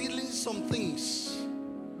sealing some things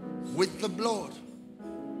with the blood.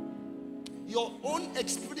 Your own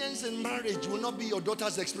experience in marriage will not be your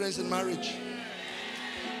daughter's experience in marriage.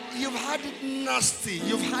 You've had it nasty.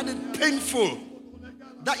 You've had it painful.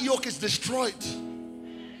 That yoke is destroyed.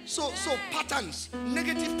 So patterns,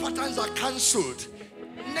 negative patterns are cancelled.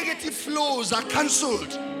 Negative flows are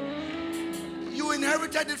cancelled. You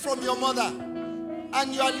inherited it from your mother,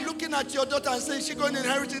 and you are looking at your daughter and saying she's going to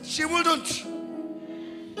inherit it. She wouldn't.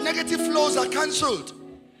 Negative flows are cancelled.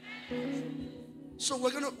 So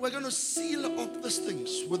we're gonna seal up these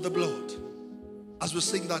things with the blood as we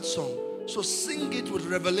sing that song. So sing it with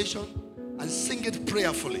revelation and sing it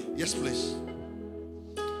prayerfully. Yes, please.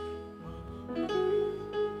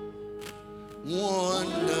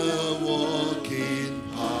 Wonder walking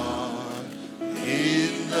power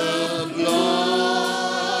in the blood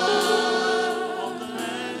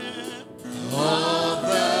of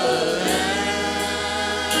the Lamb.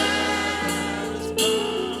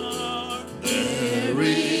 There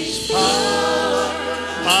is power,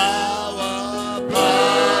 wonder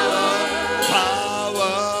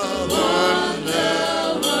working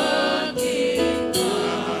power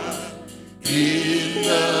in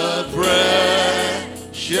the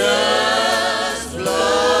precious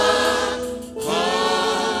blood of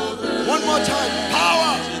the Lamb. One more time.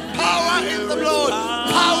 Power in the blood.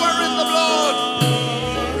 Power